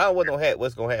 pause. Like if I don't wear no hat,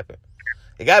 what's gonna happen?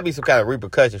 It gotta be some kind of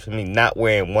repercussion for me not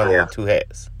wearing one of the 2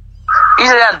 hats. You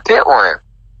just have to pick one.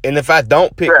 And if I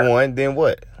don't pick one, then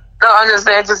what? No, I'm just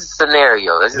saying, just a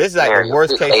scenario. This is like the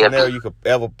worst case scenario you could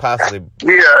ever possibly.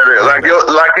 Yeah, like your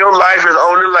life is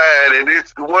on the line, and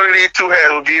it's one of these 2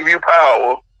 hats will give you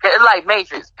power. It's like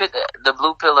Matrix. Pick the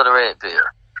blue pill or the red pill.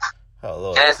 Oh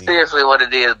Lord! That's seriously what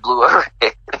it is, blue or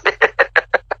red.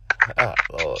 Oh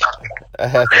Lord!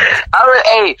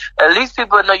 Hey, at least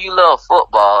people know you love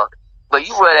football. But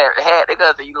you wear that hat, they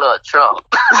gonna say you love Trump.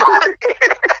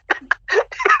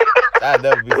 I'd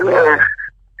never be Florida.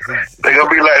 They gonna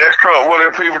be like, that's Trump. What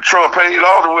if people Trump paid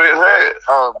off to wear his hat?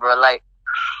 Oh, bro, like,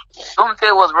 I'm gonna tell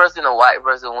you what's worse than a white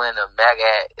person wearing a MAGA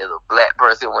hat is a black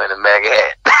person wearing a MAGA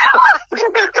hat.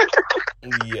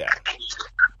 Yeah.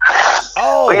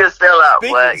 Oh, you're a sellout,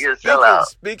 boy. You're a sellout.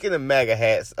 Speaking of MAGA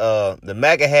hats, the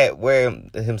MAGA hat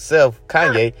wearing himself,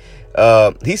 Kanye,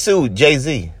 he sued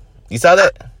Jay-Z. You saw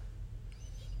that?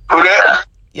 Who that?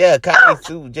 Yeah, Kanye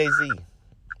sued Jay-Z.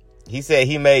 He said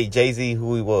he made Jay-Z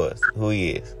who he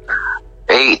is.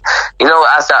 Hey, you know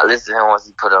what? I stopped listening to him once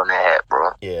he put on that hat,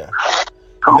 bro. Yeah.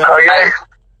 Like,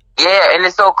 yeah, and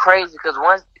it's so crazy because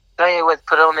once Kanye West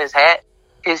put on his hat,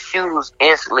 his shoes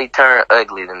instantly turned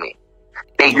ugly to me.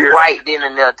 They right then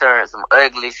and there turned some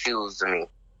ugly shoes to me.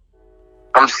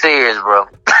 I'm serious, bro.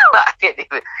 I can't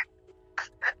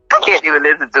even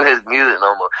listen to his music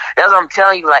no more. That's what I'm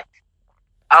telling you, like,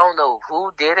 I don't know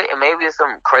who did it, and maybe it's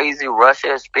some crazy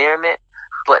Russia experiment,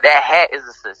 but that hat is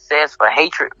a success for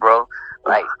hatred, bro.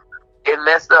 Like, it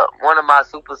messed up one of my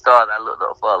superstars I looked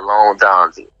up for a long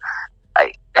time, too.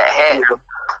 Like, that hat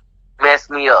messed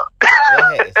me up.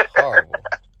 That hat is horrible.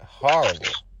 Horrible.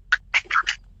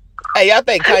 Hey, y'all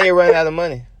think Kanye running out of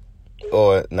money?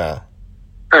 Or, nah?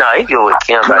 No, he good with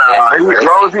Kim. As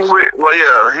long as he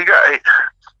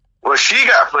with, she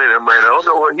got plenty of money. I don't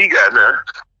know what he got now.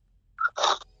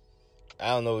 I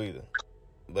don't know either,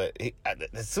 but the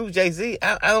sue Jay-Z.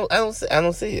 I don't see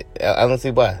it. I don't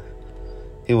see why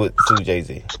he would sue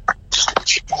Jay-Z.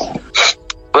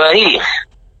 Well, he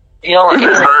he's hurt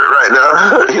right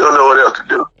now. He don't know what else to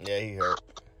do. Yeah, he hurt.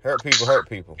 Hurt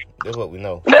people. That's what we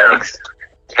know.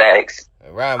 Facts.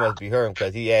 And Ryan must be hurting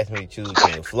because he asked me to choose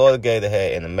between the Florida Gator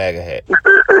hat and the MAGA hat.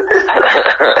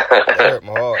 That hurt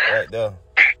my heart right there.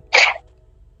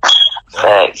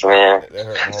 Facts, man.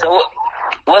 So,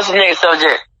 what's the next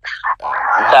subject?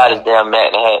 I'm tired of this damn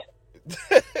Magna hat.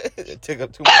 It took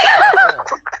up too much time.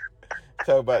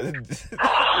 Talk about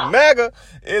MAGA.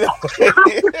 Hey,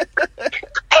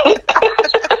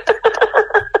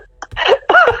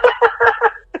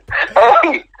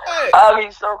 I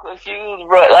be so confused,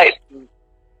 bro. Like,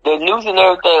 the news and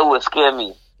everything would scare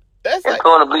me. That's like,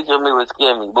 going to bleach on me would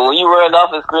scare me. But when you run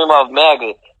off and scream off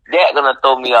MAGA, that's gonna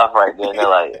throw me off right there. And they're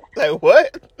like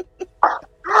what?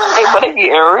 Hey, but they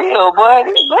getting real, boy.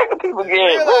 These black people getting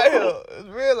real out here. It's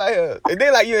real out here. And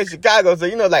then like you in Chicago, so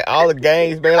you know like all the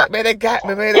gangs, man. Like man, they got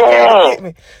me, man. They trying to get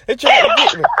me. They trying to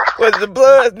get me. Was the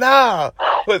Bloods? Nah.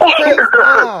 Was the Crips?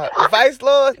 Nah. The Vice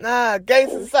Lords? Nah.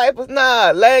 Gangsta Disciples?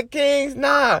 Nah. Land Kings?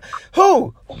 Nah.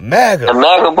 Who? MAGA. The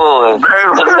MAGA boys.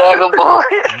 The MAGA boys.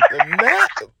 The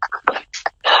MAGA.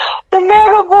 The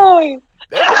MAGA boys.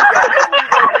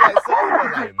 That's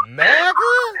like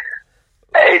MAGA?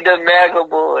 Hey, the MAGA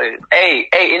boys. Hey,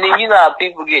 and then you know how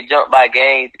people get jumped by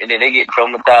gangs and then they get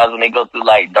traumatized when they go through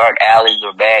like dark alleys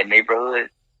or bad neighborhoods?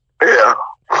 Yeah.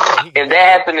 If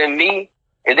that happened to me,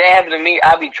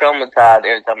 I'd be traumatized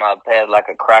every time I pass like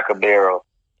a Cracker Barrel.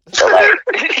 So like,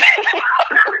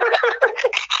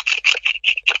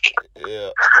 yeah.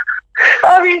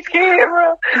 I'd be scared,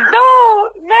 bro.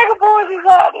 No, MAGA boys is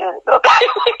out there.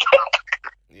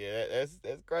 Yeah,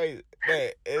 that's crazy,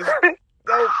 man. It's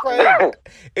so crazy.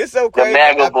 It's so crazy. The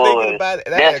MAGA I'm thinking boys. about it,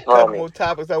 and I That's got a couple funny. more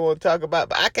topics I want to talk about,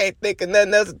 but I can't think of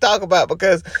nothing else to talk about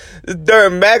because this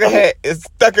darn MAGA hat is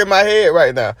stuck in my head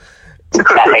right now.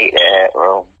 I hate that,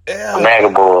 bro. Yeah. The MAGA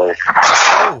boys.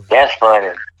 Oh. That's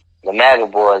funny. The MAGA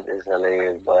boys is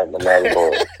hilarious, but the MAGA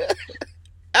boys.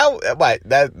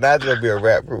 That's gonna be a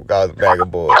rap group called the MAGA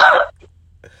Boys.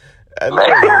 I know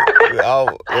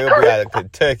they'll be out of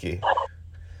Kentucky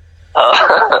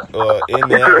or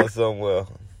Indiana somewhere.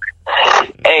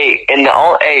 Hey, and the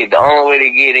only way to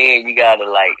get in, you gotta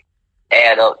like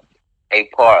add up a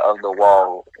part of the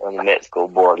wall on the Mexico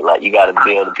border. Like you gotta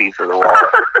build a piece of the wall.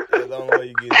 That's the only way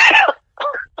you get in.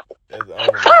 That's the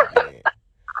only way you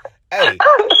get in.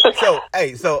 So,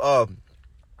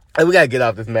 we gotta get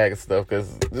off this MAGA stuff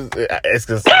because it's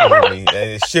consuming me, and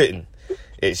it shouldn't.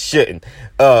 It shouldn't.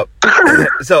 So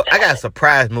I got a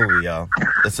surprise movie, y'all.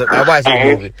 I watched this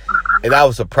movie, and I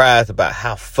was surprised about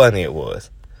how funny it was.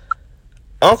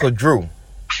 Uncle Drew.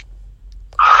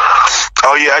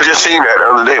 Oh yeah, I just seen that the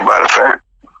other day. Matter of fact,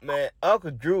 Man,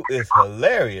 Uncle Drew is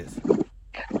hilarious.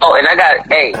 Oh, and I got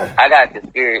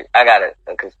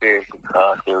a conspiracy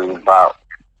theory about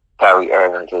Kyrie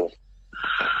Irving too.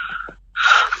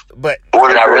 But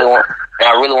And I really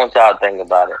want y'all to think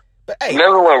about it. But hey,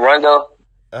 Remember when Rondo?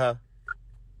 uh-huh.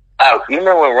 You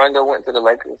remember when Rondo went to the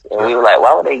Lakers, and we were like,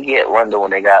 why would they get Rondo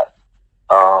when they got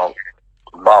Ball?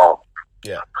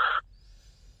 Yeah.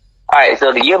 All right,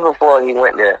 so the year before he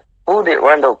went there, who did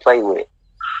Rondo play with?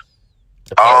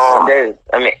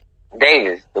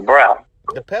 Davis, the Brown.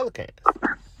 The Pelicans.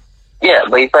 Yeah,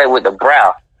 but he played with the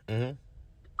Brown. Mm-hmm.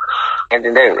 And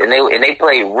then they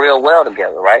played real well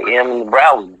together, right? Him and the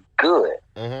Brown was good.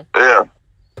 Mm-hmm. yeah.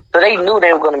 So they knew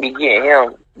they were going to be getting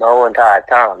him the whole entire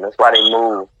time. That's why they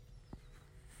moved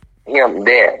him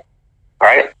there,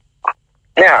 right?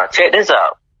 Now, check this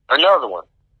out. Another one.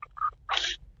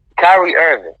 Kyrie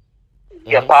Irving.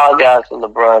 He apologized to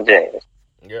LeBron James.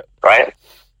 Yep. Right?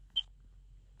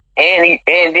 And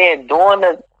then during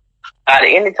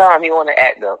any time he want to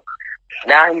act up,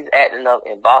 now he's acting up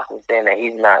in Boston saying that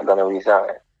he's not going to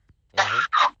resign.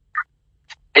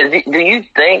 Mm-hmm. Do you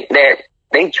think that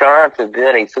they trying to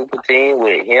build a super team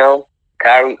with him,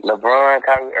 LeBron,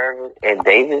 Kyrie Irving, and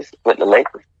Davis with the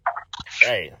Lakers?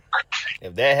 Hey,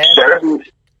 if that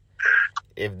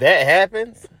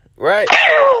happens, right?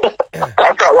 I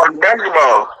thought watching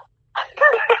basketball.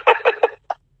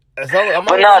 I'm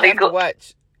only gonna have to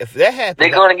watch. If that happens,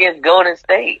 they're going against Golden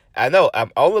State. I know.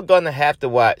 I'm only going to have to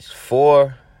watch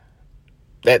 4,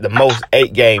 at the most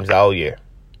 8 games all year.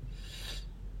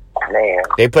 Man,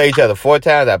 They play each other 4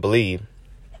 times, I believe.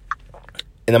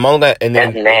 And I'm only, and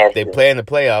then they play in the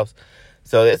playoffs.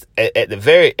 So it's at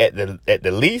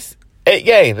the least 8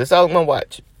 games. That's all I'm gonna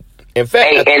watch. In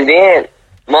fact, hey, and then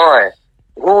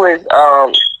who is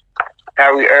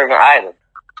Kyrie Irving idol?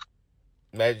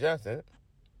 Magic Johnson.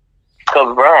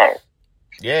 Kobe Bryant.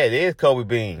 Yeah, it is Kobe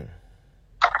Bean.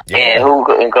 Yeah. And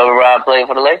Kobe Bryant played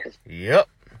for the Lakers. Yep.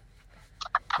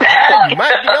 You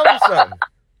might be on to something.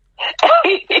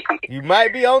 You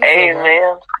might be on to Hey, something.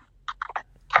 man.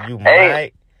 You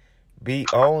might be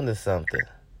on to something.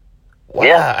 Wow,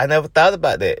 Yeah. I never thought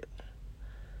about that.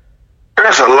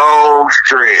 That's a long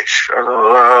stretch.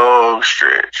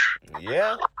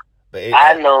 Yeah. But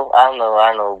I know.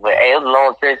 But hey, it was a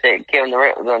long stretch that Kevin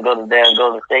Durant was going to go to damn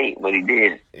Golden State, but he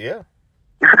did. Yeah.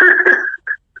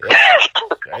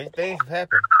 Strange things have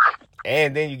happened.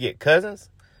 And then you get Cousins.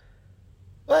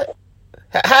 What?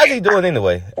 How's he doing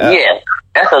anyway? Yeah,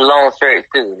 that's a long stretch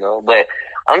too, you know. But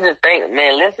I'm just thinking,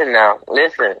 man, listen now.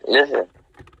 Listen.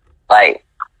 Like,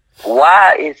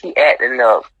 why is he acting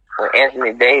up when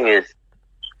Anthony Davis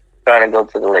trying to go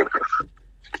to the Lakers?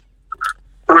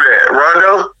 Who that?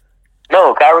 Rondo?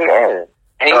 No, Kyrie Irving.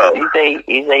 He say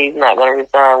he's not going to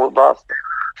resign with Boston.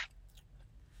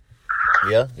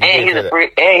 Yeah, and he's a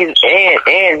free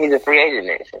he's a free agent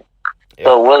next year. Yeah.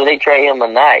 So whether they trade him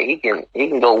or not, he can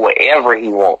go wherever he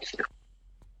wants to.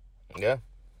 Yeah.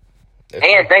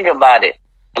 And think about it.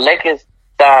 The Lakers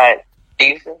signed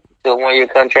Stevenson to a 1-year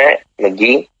contract,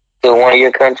 McGee to a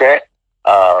 1-year contract.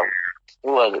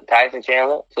 Who was it? Tyson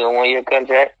Chandler to a 1-year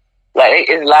contract. Like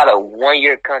it's a lot of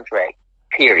 1-year contract.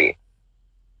 Period.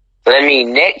 So that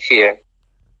means next year,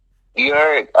 you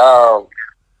heard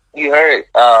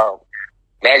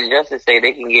Magic Johnson say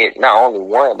they can get not only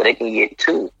one, but they can get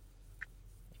two.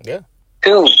 Yeah.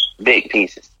 2 big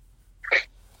pieces.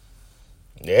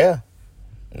 Yeah.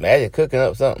 Magic cooking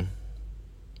up something.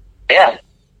 Yeah.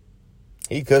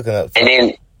 He cooking up something. And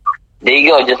then there you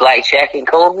go, just like Shaq and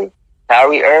Kobe,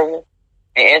 Kyrie Irving,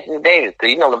 and Anthony Davis. Because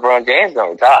you know LeBron James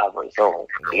don't retire pretty soon.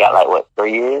 He got like, what,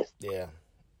 3 years? Yeah.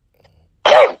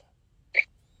 Yeah.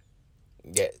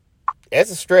 That's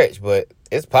a stretch, but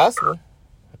it's possible.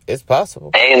 It's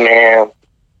possible. Hey, man.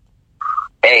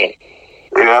 Hey.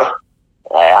 Yeah.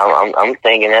 I'm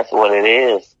thinking that's what it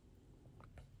is.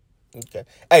 Okay.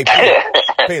 Hey,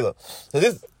 Pila. So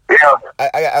this. Yeah.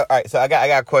 All right. So I got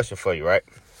a question for you, right?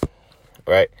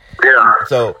 Right. Yeah.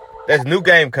 So there's a new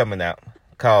game coming out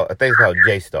I think it's called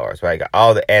J Stars, right? Got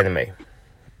all the anime.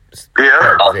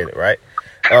 Yeah. In it, right?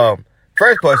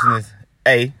 First question is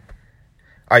A,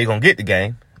 are you gonna get the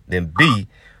game? Then B,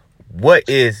 what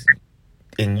is,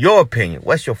 in your opinion,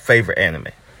 what's your favorite anime?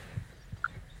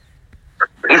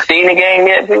 You seen the game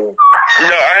yet, dude? No,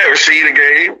 I haven't seen the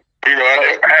game. You know,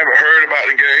 I haven't heard about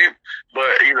the game.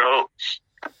 But, you know,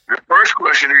 the first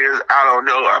question is, I don't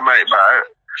know. I might buy it.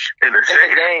 And the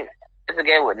second... It's a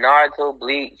game with Naruto,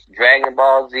 Bleach, Dragon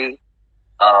Ball Z.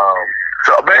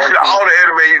 So basically all the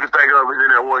anime you can think of is in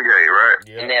that one game, right?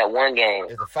 Yeah. In that one game.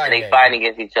 It's a fight and they fighting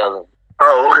against each other.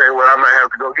 Oh, okay. Well, I might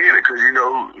have to go get it because you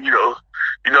know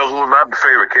who my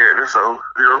favorite character. So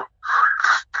you know.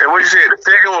 And what you said, the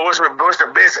second one, what's the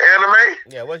best anime?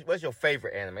 Yeah, what's your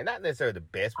favorite anime? Not necessarily the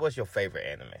best. What's your favorite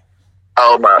anime?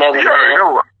 Oh my! You already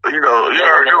know. You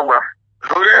already know my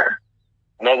who that?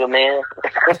 Mega Man.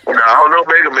 No, I don't know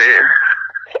Mega Man.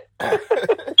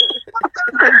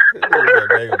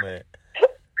 Mega Man.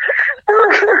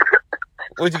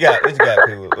 What you got,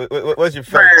 people? What's your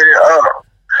favorite?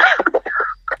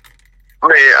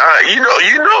 Man, you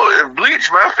know,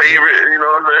 Bleach my favorite. You know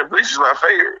what I'm saying? Bleach is my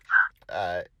favorite.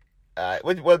 All right.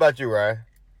 What about you, Ryan?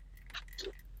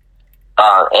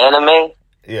 Anime?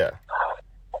 Yeah.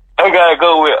 I gotta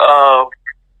go with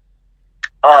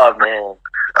oh man.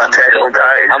 Attack on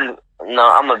Titan.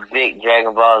 I'm a big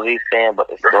Dragon Ball Z fan, but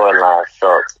the storyline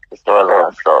sucks. No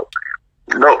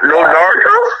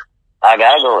Naruto? I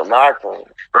gotta go with Naruto.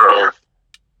 Because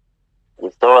the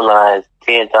storyline is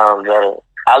 10 times better.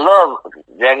 I love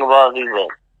Dragon Ball Z,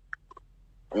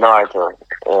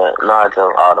 but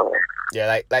Naruto all the way.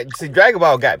 Yeah, like see, Dragon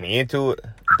Ball got me into it,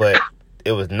 but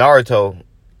it was Naruto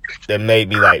that made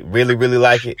me like really, really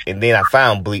like it, and then I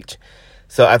found Bleach.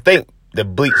 So I think the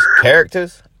Bleach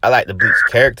characters, I like the Bleach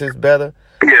characters better.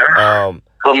 Yeah.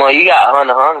 But man, you got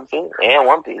Hunter x Hunter too, and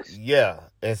One Piece. Yeah,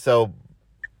 and so,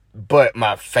 but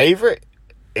my favorite,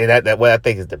 and that what I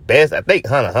think is the best, I think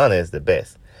Hunter x Hunter is the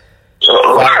best.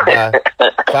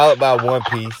 Followed by One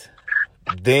Piece,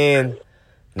 then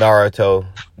Naruto,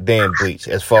 then Bleach,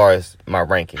 as far as my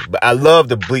ranking. But I love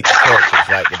the Bleach characters.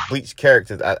 Like, the Bleach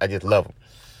characters, I just love them.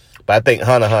 But I think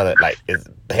Hunter x Hunter, like, is,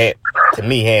 to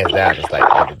me, hands down, is like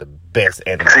one of the best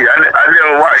anime. See, I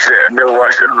never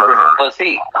watched that. But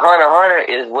see, Hunter x Hunter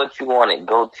is what you wanted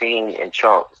Goten and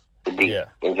Trunks to be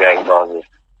in Dragon Ball Z.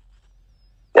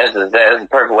 That's a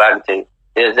perfect way I can tell you.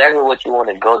 It's exactly what you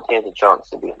wanted Goten and Trunks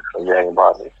to be in Dragon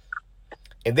Ball Z.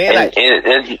 And then,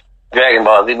 it's Dragon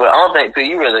Ball Z, but I don't think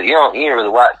you didn't really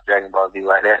watch Dragon Ball Z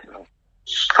like that.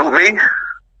 Who, me?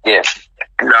 Yeah.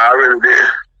 No, I really did.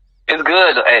 It's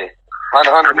good. Hey, Hunter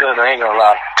x Hunter good. I ain't gonna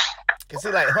lie. You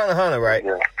see, like Hunter x Hunter, right?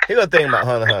 Yeah. Here's the thing about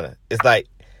Hunter x Hunter. It's like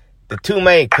the two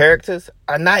main characters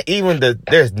are not even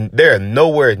they're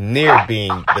nowhere near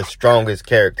being the strongest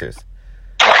characters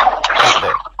out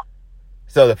there.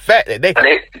 So the fact that they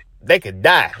could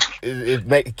die,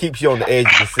 it keeps you on the edge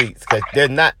of the seats because they're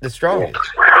not the strongest.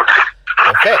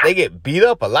 In fact, they get beat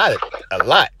up a lot.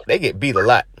 They get beat a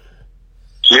lot.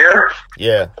 Yeah.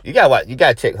 Yeah. You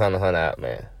gotta check Hunter x Hunter out,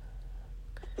 man.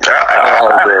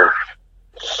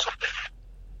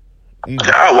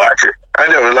 I'll watch it. I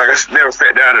never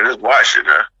sat down and just watched it.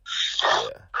 Yeah.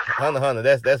 Hunter x Hunter,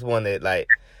 that's one that like.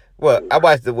 Well, I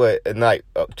watched it in like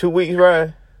 2 weeks,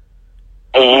 Ryan.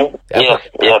 Mm-hmm.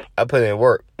 Yeah. I put in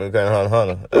work when it comes to Hunter x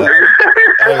Hunter.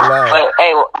 I ain't lying.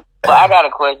 But I got a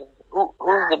question.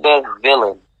 Who's the best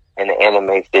villain in the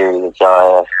anime series that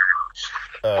y'all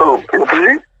have? Who?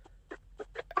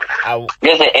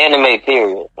 Just an anime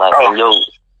period, like in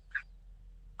yours.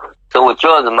 So with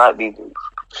yours, it might be Bleach.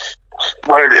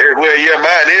 Well, yeah,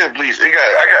 mine is Bleach. I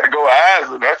got to go with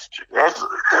Aizen. That's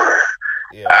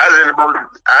Aizen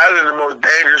the most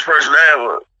dangerous person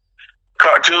ever.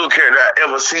 Cartoon character I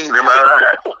ever seen in my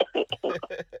life.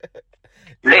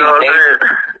 You know what I'm saying?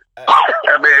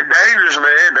 That man dangerous,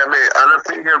 man. That man, I done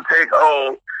seen him take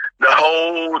on the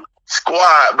whole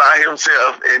squad by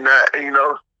himself, and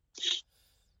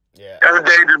yeah, that's a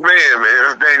dangerous man, man.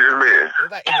 That's a dangerous man.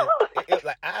 It's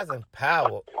like Aizen's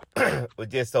power was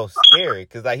just so scary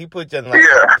because like he put you in like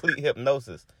complete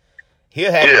hypnosis.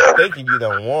 He'll have you thinking you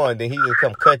done won, then he just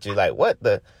come cut you like what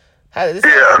the? How did this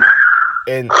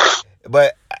happen?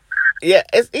 But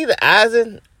it's either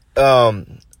Aizen.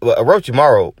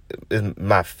 Orochimaru is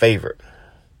my favorite.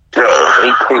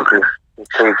 He's creepy.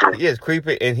 He is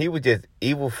creepy, and he was just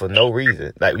evil for no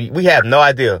reason. Like we have no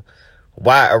idea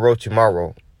why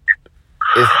Orochimaru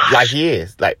is like he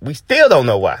is. Like we still don't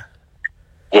know why.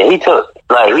 Yeah, he took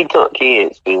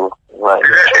kids, people. Like, is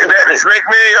that the snake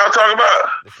man y'all talking about?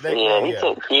 He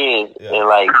took kids and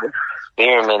like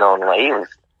experiment on them. Like he was.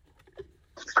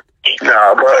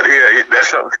 Nah, but that's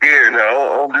something scary. No,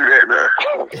 don't do that now.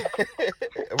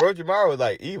 Orochimaru was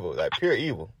like evil, like pure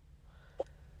evil.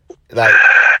 Like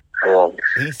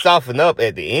he softened up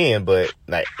at the end, but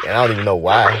like, and I don't even know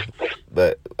why.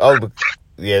 But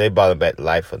they brought him back to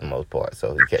life for the most part.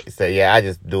 So he said, "Yeah, I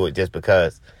just do it just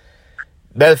because."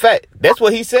 Matter of fact, that's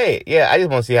what he said. Yeah, I just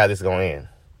want to see how this is gonna end.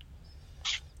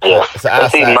 Yeah, so I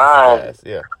see mine.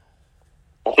 Yeah,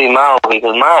 see mine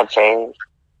because mine changed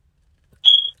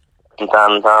from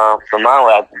time to time. So mine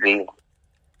would have to be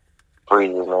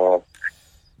Frieza, man.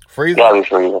 Frieza gotta be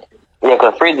Frieza. Yeah,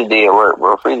 because Frieza did work,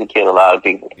 bro. Frieza killed a lot of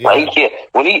people. Yeah. Like he killed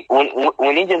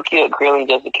when he just killed Krillin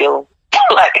just to kill him.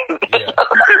 Like he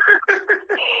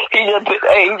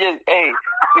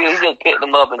just picked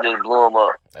him up and just blew him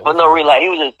up. For no reason, like he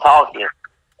was just talking,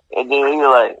 and then he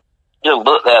was like just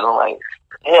looked at him like,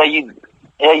 hell you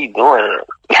doing it?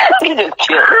 He just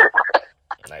killed him.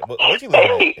 Like what you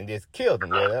looking at? And just killed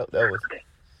him. Yeah, that was.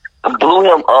 Blew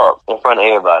him up in front of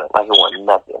everybody like it wasn't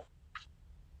nothing.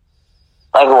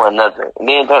 Like it wasn't nothing. And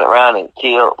then turned around and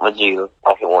killed Vegeta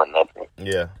like it wasn't nothing.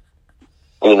 Yeah.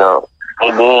 You know.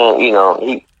 And then,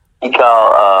 he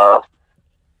called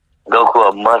Goku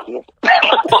a monkey.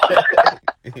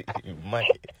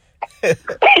 Monkey.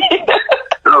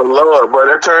 Oh, Lord, boy,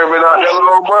 that turned me out that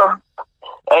little boy.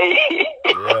 Hey.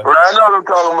 Yeah. Right, I know what I'm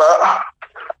talking about.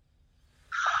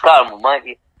 Called him a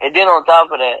monkey. And then on top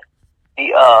of that,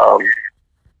 he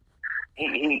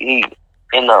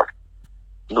ended up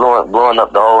blowing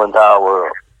up the whole entire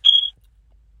world.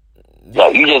 Yeah,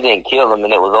 you just didn't kill him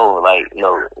and it was over. Like,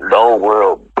 the whole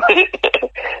world,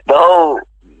 the whole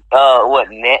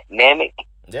Namek.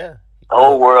 Yeah, the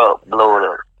whole world blew it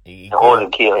up. In order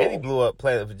to kill him. And he blew up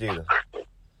Planet Vegeta.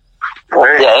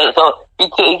 Yeah, so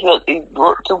he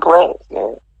blew up 2 planets,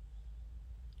 man.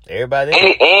 Everybody.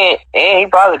 And he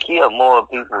probably killed more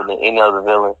people than any other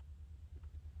villain.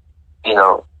 In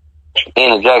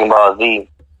the Dragon Ball Z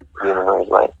universe,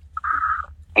 like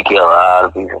he killed a lot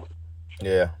of people.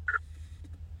 Yeah.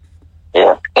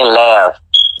 Yeah, and laugh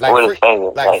with his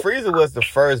fingers. Like Frieza was the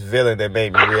first villain that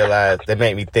made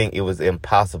me think it was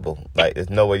impossible. Like there's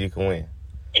no way you can win.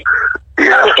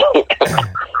 Yeah.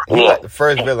 He's like the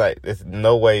first villain. Like there's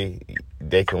no way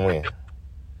they can win.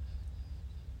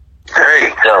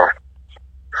 Hey. Yeah.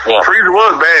 Frieza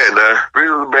was bad, though.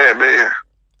 Frieza was a bad man.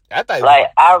 I thought he was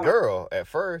a girl at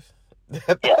first. Yeah,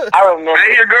 I remember.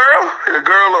 Ain't he a girl? He a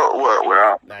girl or what?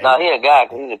 Well, no, he a guy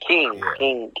because he's a king.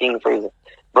 Yeah. King Frieza.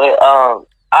 But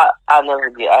I never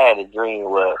forget. I had a dream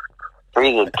where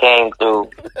Frieza came through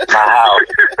my house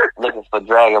looking for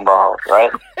Dragon Balls,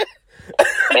 right?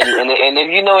 and if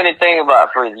you know anything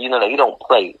about Frieza, you know that he don't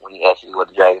play when he actually with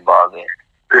the Dragon Balls in.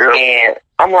 Yeah. And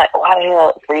I'm like, why the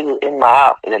hell Frieza in my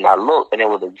house? And then I looked, and there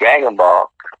was a Dragon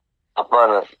Ball up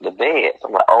under the bed. So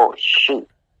I'm like, oh shoot,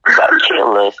 you gotta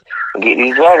kill us and get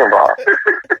these Dragon Balls.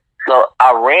 So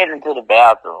I ran into the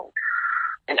bathroom.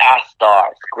 And I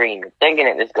start screaming, thinking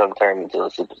that this is going to turn me into a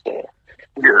Super Saiyan.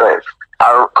 Yeah. So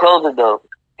I closed the door,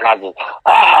 and I just,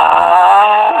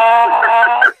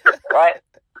 right?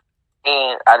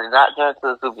 And I did not turn to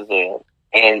a Super Saiyan.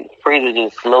 And Frieza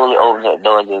just slowly opened that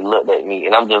door and just looked at me.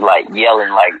 And I'm just like yelling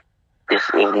like, this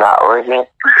is not working.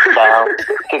 So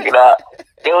took it out.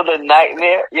 It was a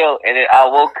nightmare, and then I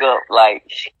woke up like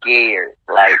scared,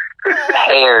 like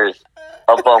hairs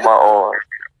up on my arm.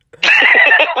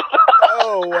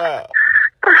 Oh wow!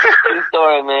 True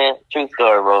story, man. True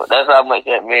story, bro. That's how much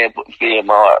that man put fear in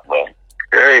my heart, bro.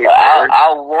 Hey,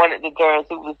 I wanted to turn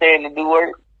Super Saiyan to do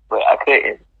work, but I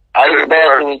couldn't. I was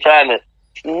basically trying to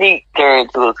sneak turn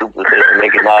to a Super Saiyan,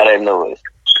 making all that noise.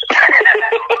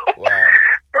 Wow.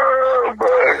 Oh,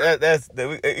 That's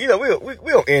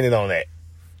we don't end it on that.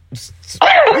 We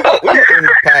don't end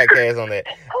this podcast on that.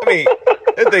 I mean,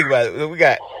 let's think about it. We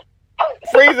got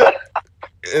Frieza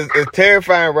is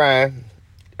terrifying Ryan.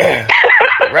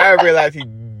 Ryan realized he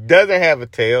doesn't have a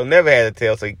tail, never had a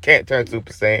tail, so he can't turn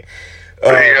Super Saiyan.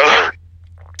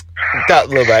 Talked a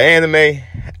little about anime.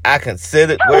 I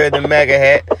considered wearing the MAGA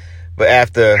hat, but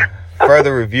after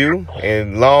further review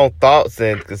and long thoughts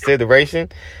and consideration,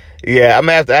 yeah, I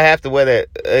have to wear that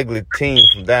ugly team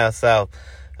from down south.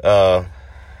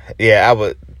 Yeah, I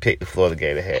would pick the Florida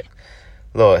Gator hat.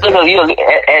 Lord,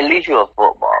 at least you're a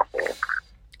football fan.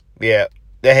 Yeah,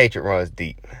 that hatred runs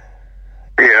deep.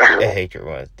 Yeah, that hatred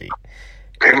runs deep.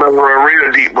 It must run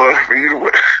real deep, boy, for you to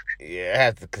win. Yeah, I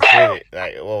have to consider it.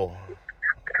 Like, whoa.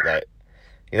 Like,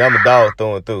 you know, I'm a dog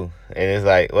through and through. And it's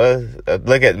like, well, I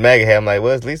look at the MAGA hat, I'm like,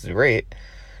 well, at least it's red.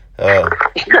 But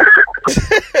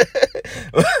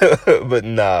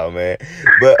nah, man.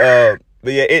 But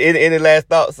yeah, any last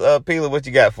thoughts, Peeler, what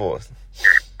you got for us?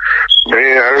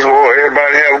 Man, I just want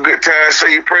everybody to have a good time,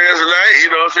 say your prayers tonight, you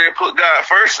know what I'm saying? Put God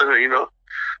first, and, you know,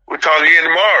 we'll talk again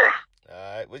tomorrow.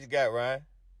 All right, what you got, Ryan?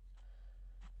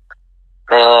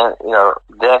 Man, you know,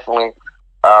 definitely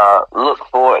look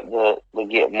forward to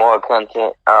get more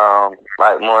content,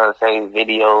 like more, say,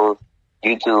 videos,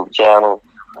 YouTube channel.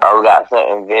 We got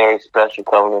something very special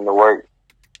coming in the works.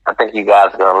 I think you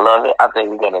guys are going to love it. I think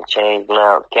we're going to change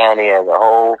Lowndes County as a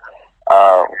whole.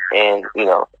 And, you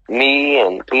know, me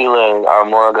and Peeler and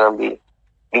Armor are going to be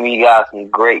giving you guys some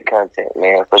great content,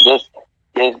 man. So just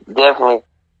definitely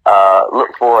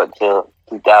look forward to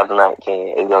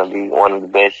 2019. It's going to be one of the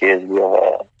best years we ever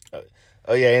had.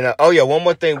 Oh yeah, and one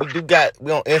more thing. We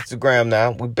on Instagram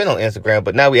now. We've been on Instagram,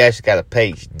 but now we actually got a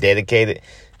page dedicated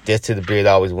just to the Beard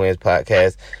Always Wins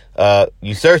podcast.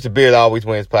 You search the Beard Always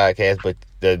Wins podcast, but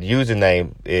the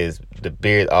username is the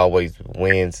Beard Always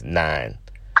Wins 9.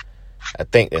 I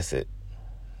think that's it.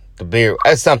 The beard,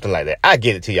 something like that. I'll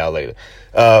get it to y'all later.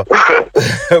 But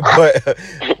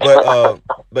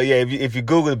yeah, if you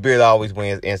Google the Beard Always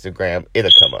Wins Instagram, it'll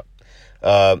come up.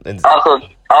 And also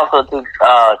to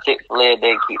Chick-fil-A,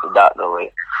 they keep the doctor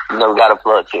away. You know, we gotta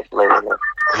plug Chick-fil-A in there.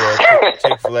 Yeah,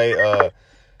 Chick-fil-A.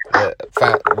 We're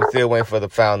still waiting for the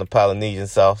found the Polynesian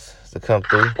sauce to come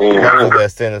through. Hopefully they'll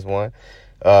send us one.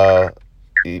 But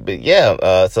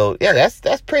yeah, so yeah, that's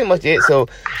pretty much it. So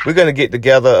we're gonna get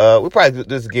together. We'll probably do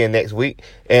this again next week,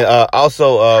 and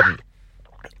also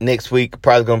next week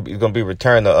probably gonna be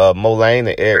return to Mo Lane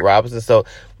and Eric Robinson. So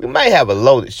we might have a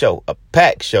loaded show, a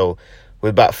packed show with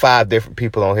about 5 different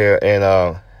people on here, and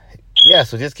yeah,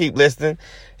 so just keep listening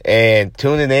and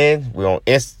tuning in. We're on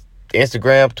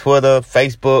Instagram, Twitter,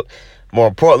 Facebook. More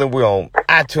importantly, we're on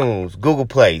iTunes, Google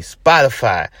Play,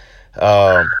 Spotify.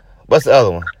 What's the other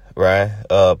one, Ryan?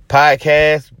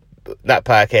 Podcast, not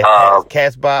podcast,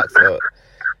 Castbox.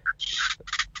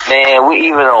 Man, we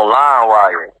even on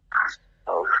LimeWire.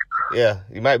 So. Yeah,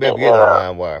 you might be able to get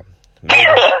on LimeWire. Maybe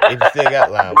if you still got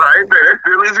LimeWire. Right, that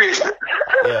still exists.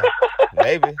 Yeah,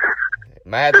 maybe.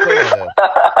 Might have to put it in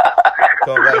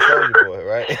Come like Soldier Boy,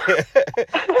 right?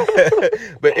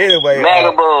 But anyway,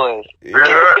 Mega Boys. Yeah.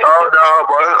 Oh no,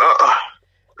 boy.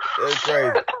 That's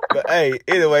crazy. But hey,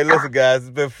 anyway, listen, guys,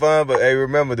 it's been fun. But hey,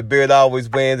 remember, the Beard Always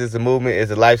Wins. It's a movement.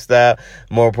 It's a lifestyle.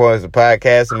 More important, it's a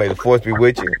podcast. So may the force be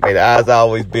with you. May the odds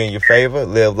always be in your favor.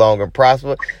 Live long and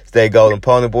prosper. Stay golden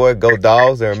pony boy. Go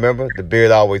dogs. And remember, the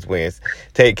Beard Always Wins.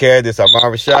 Take care. This is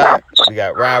Armand Rashad. We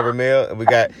got Ryan Ramil. And we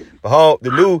got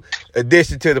the new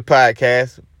addition to the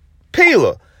podcast,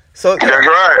 Peeler. So that's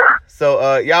right.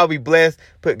 So y'all be blessed.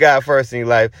 Put God first in your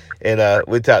life. And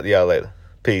we'll talk to y'all later.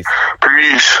 Peace.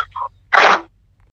 Peace.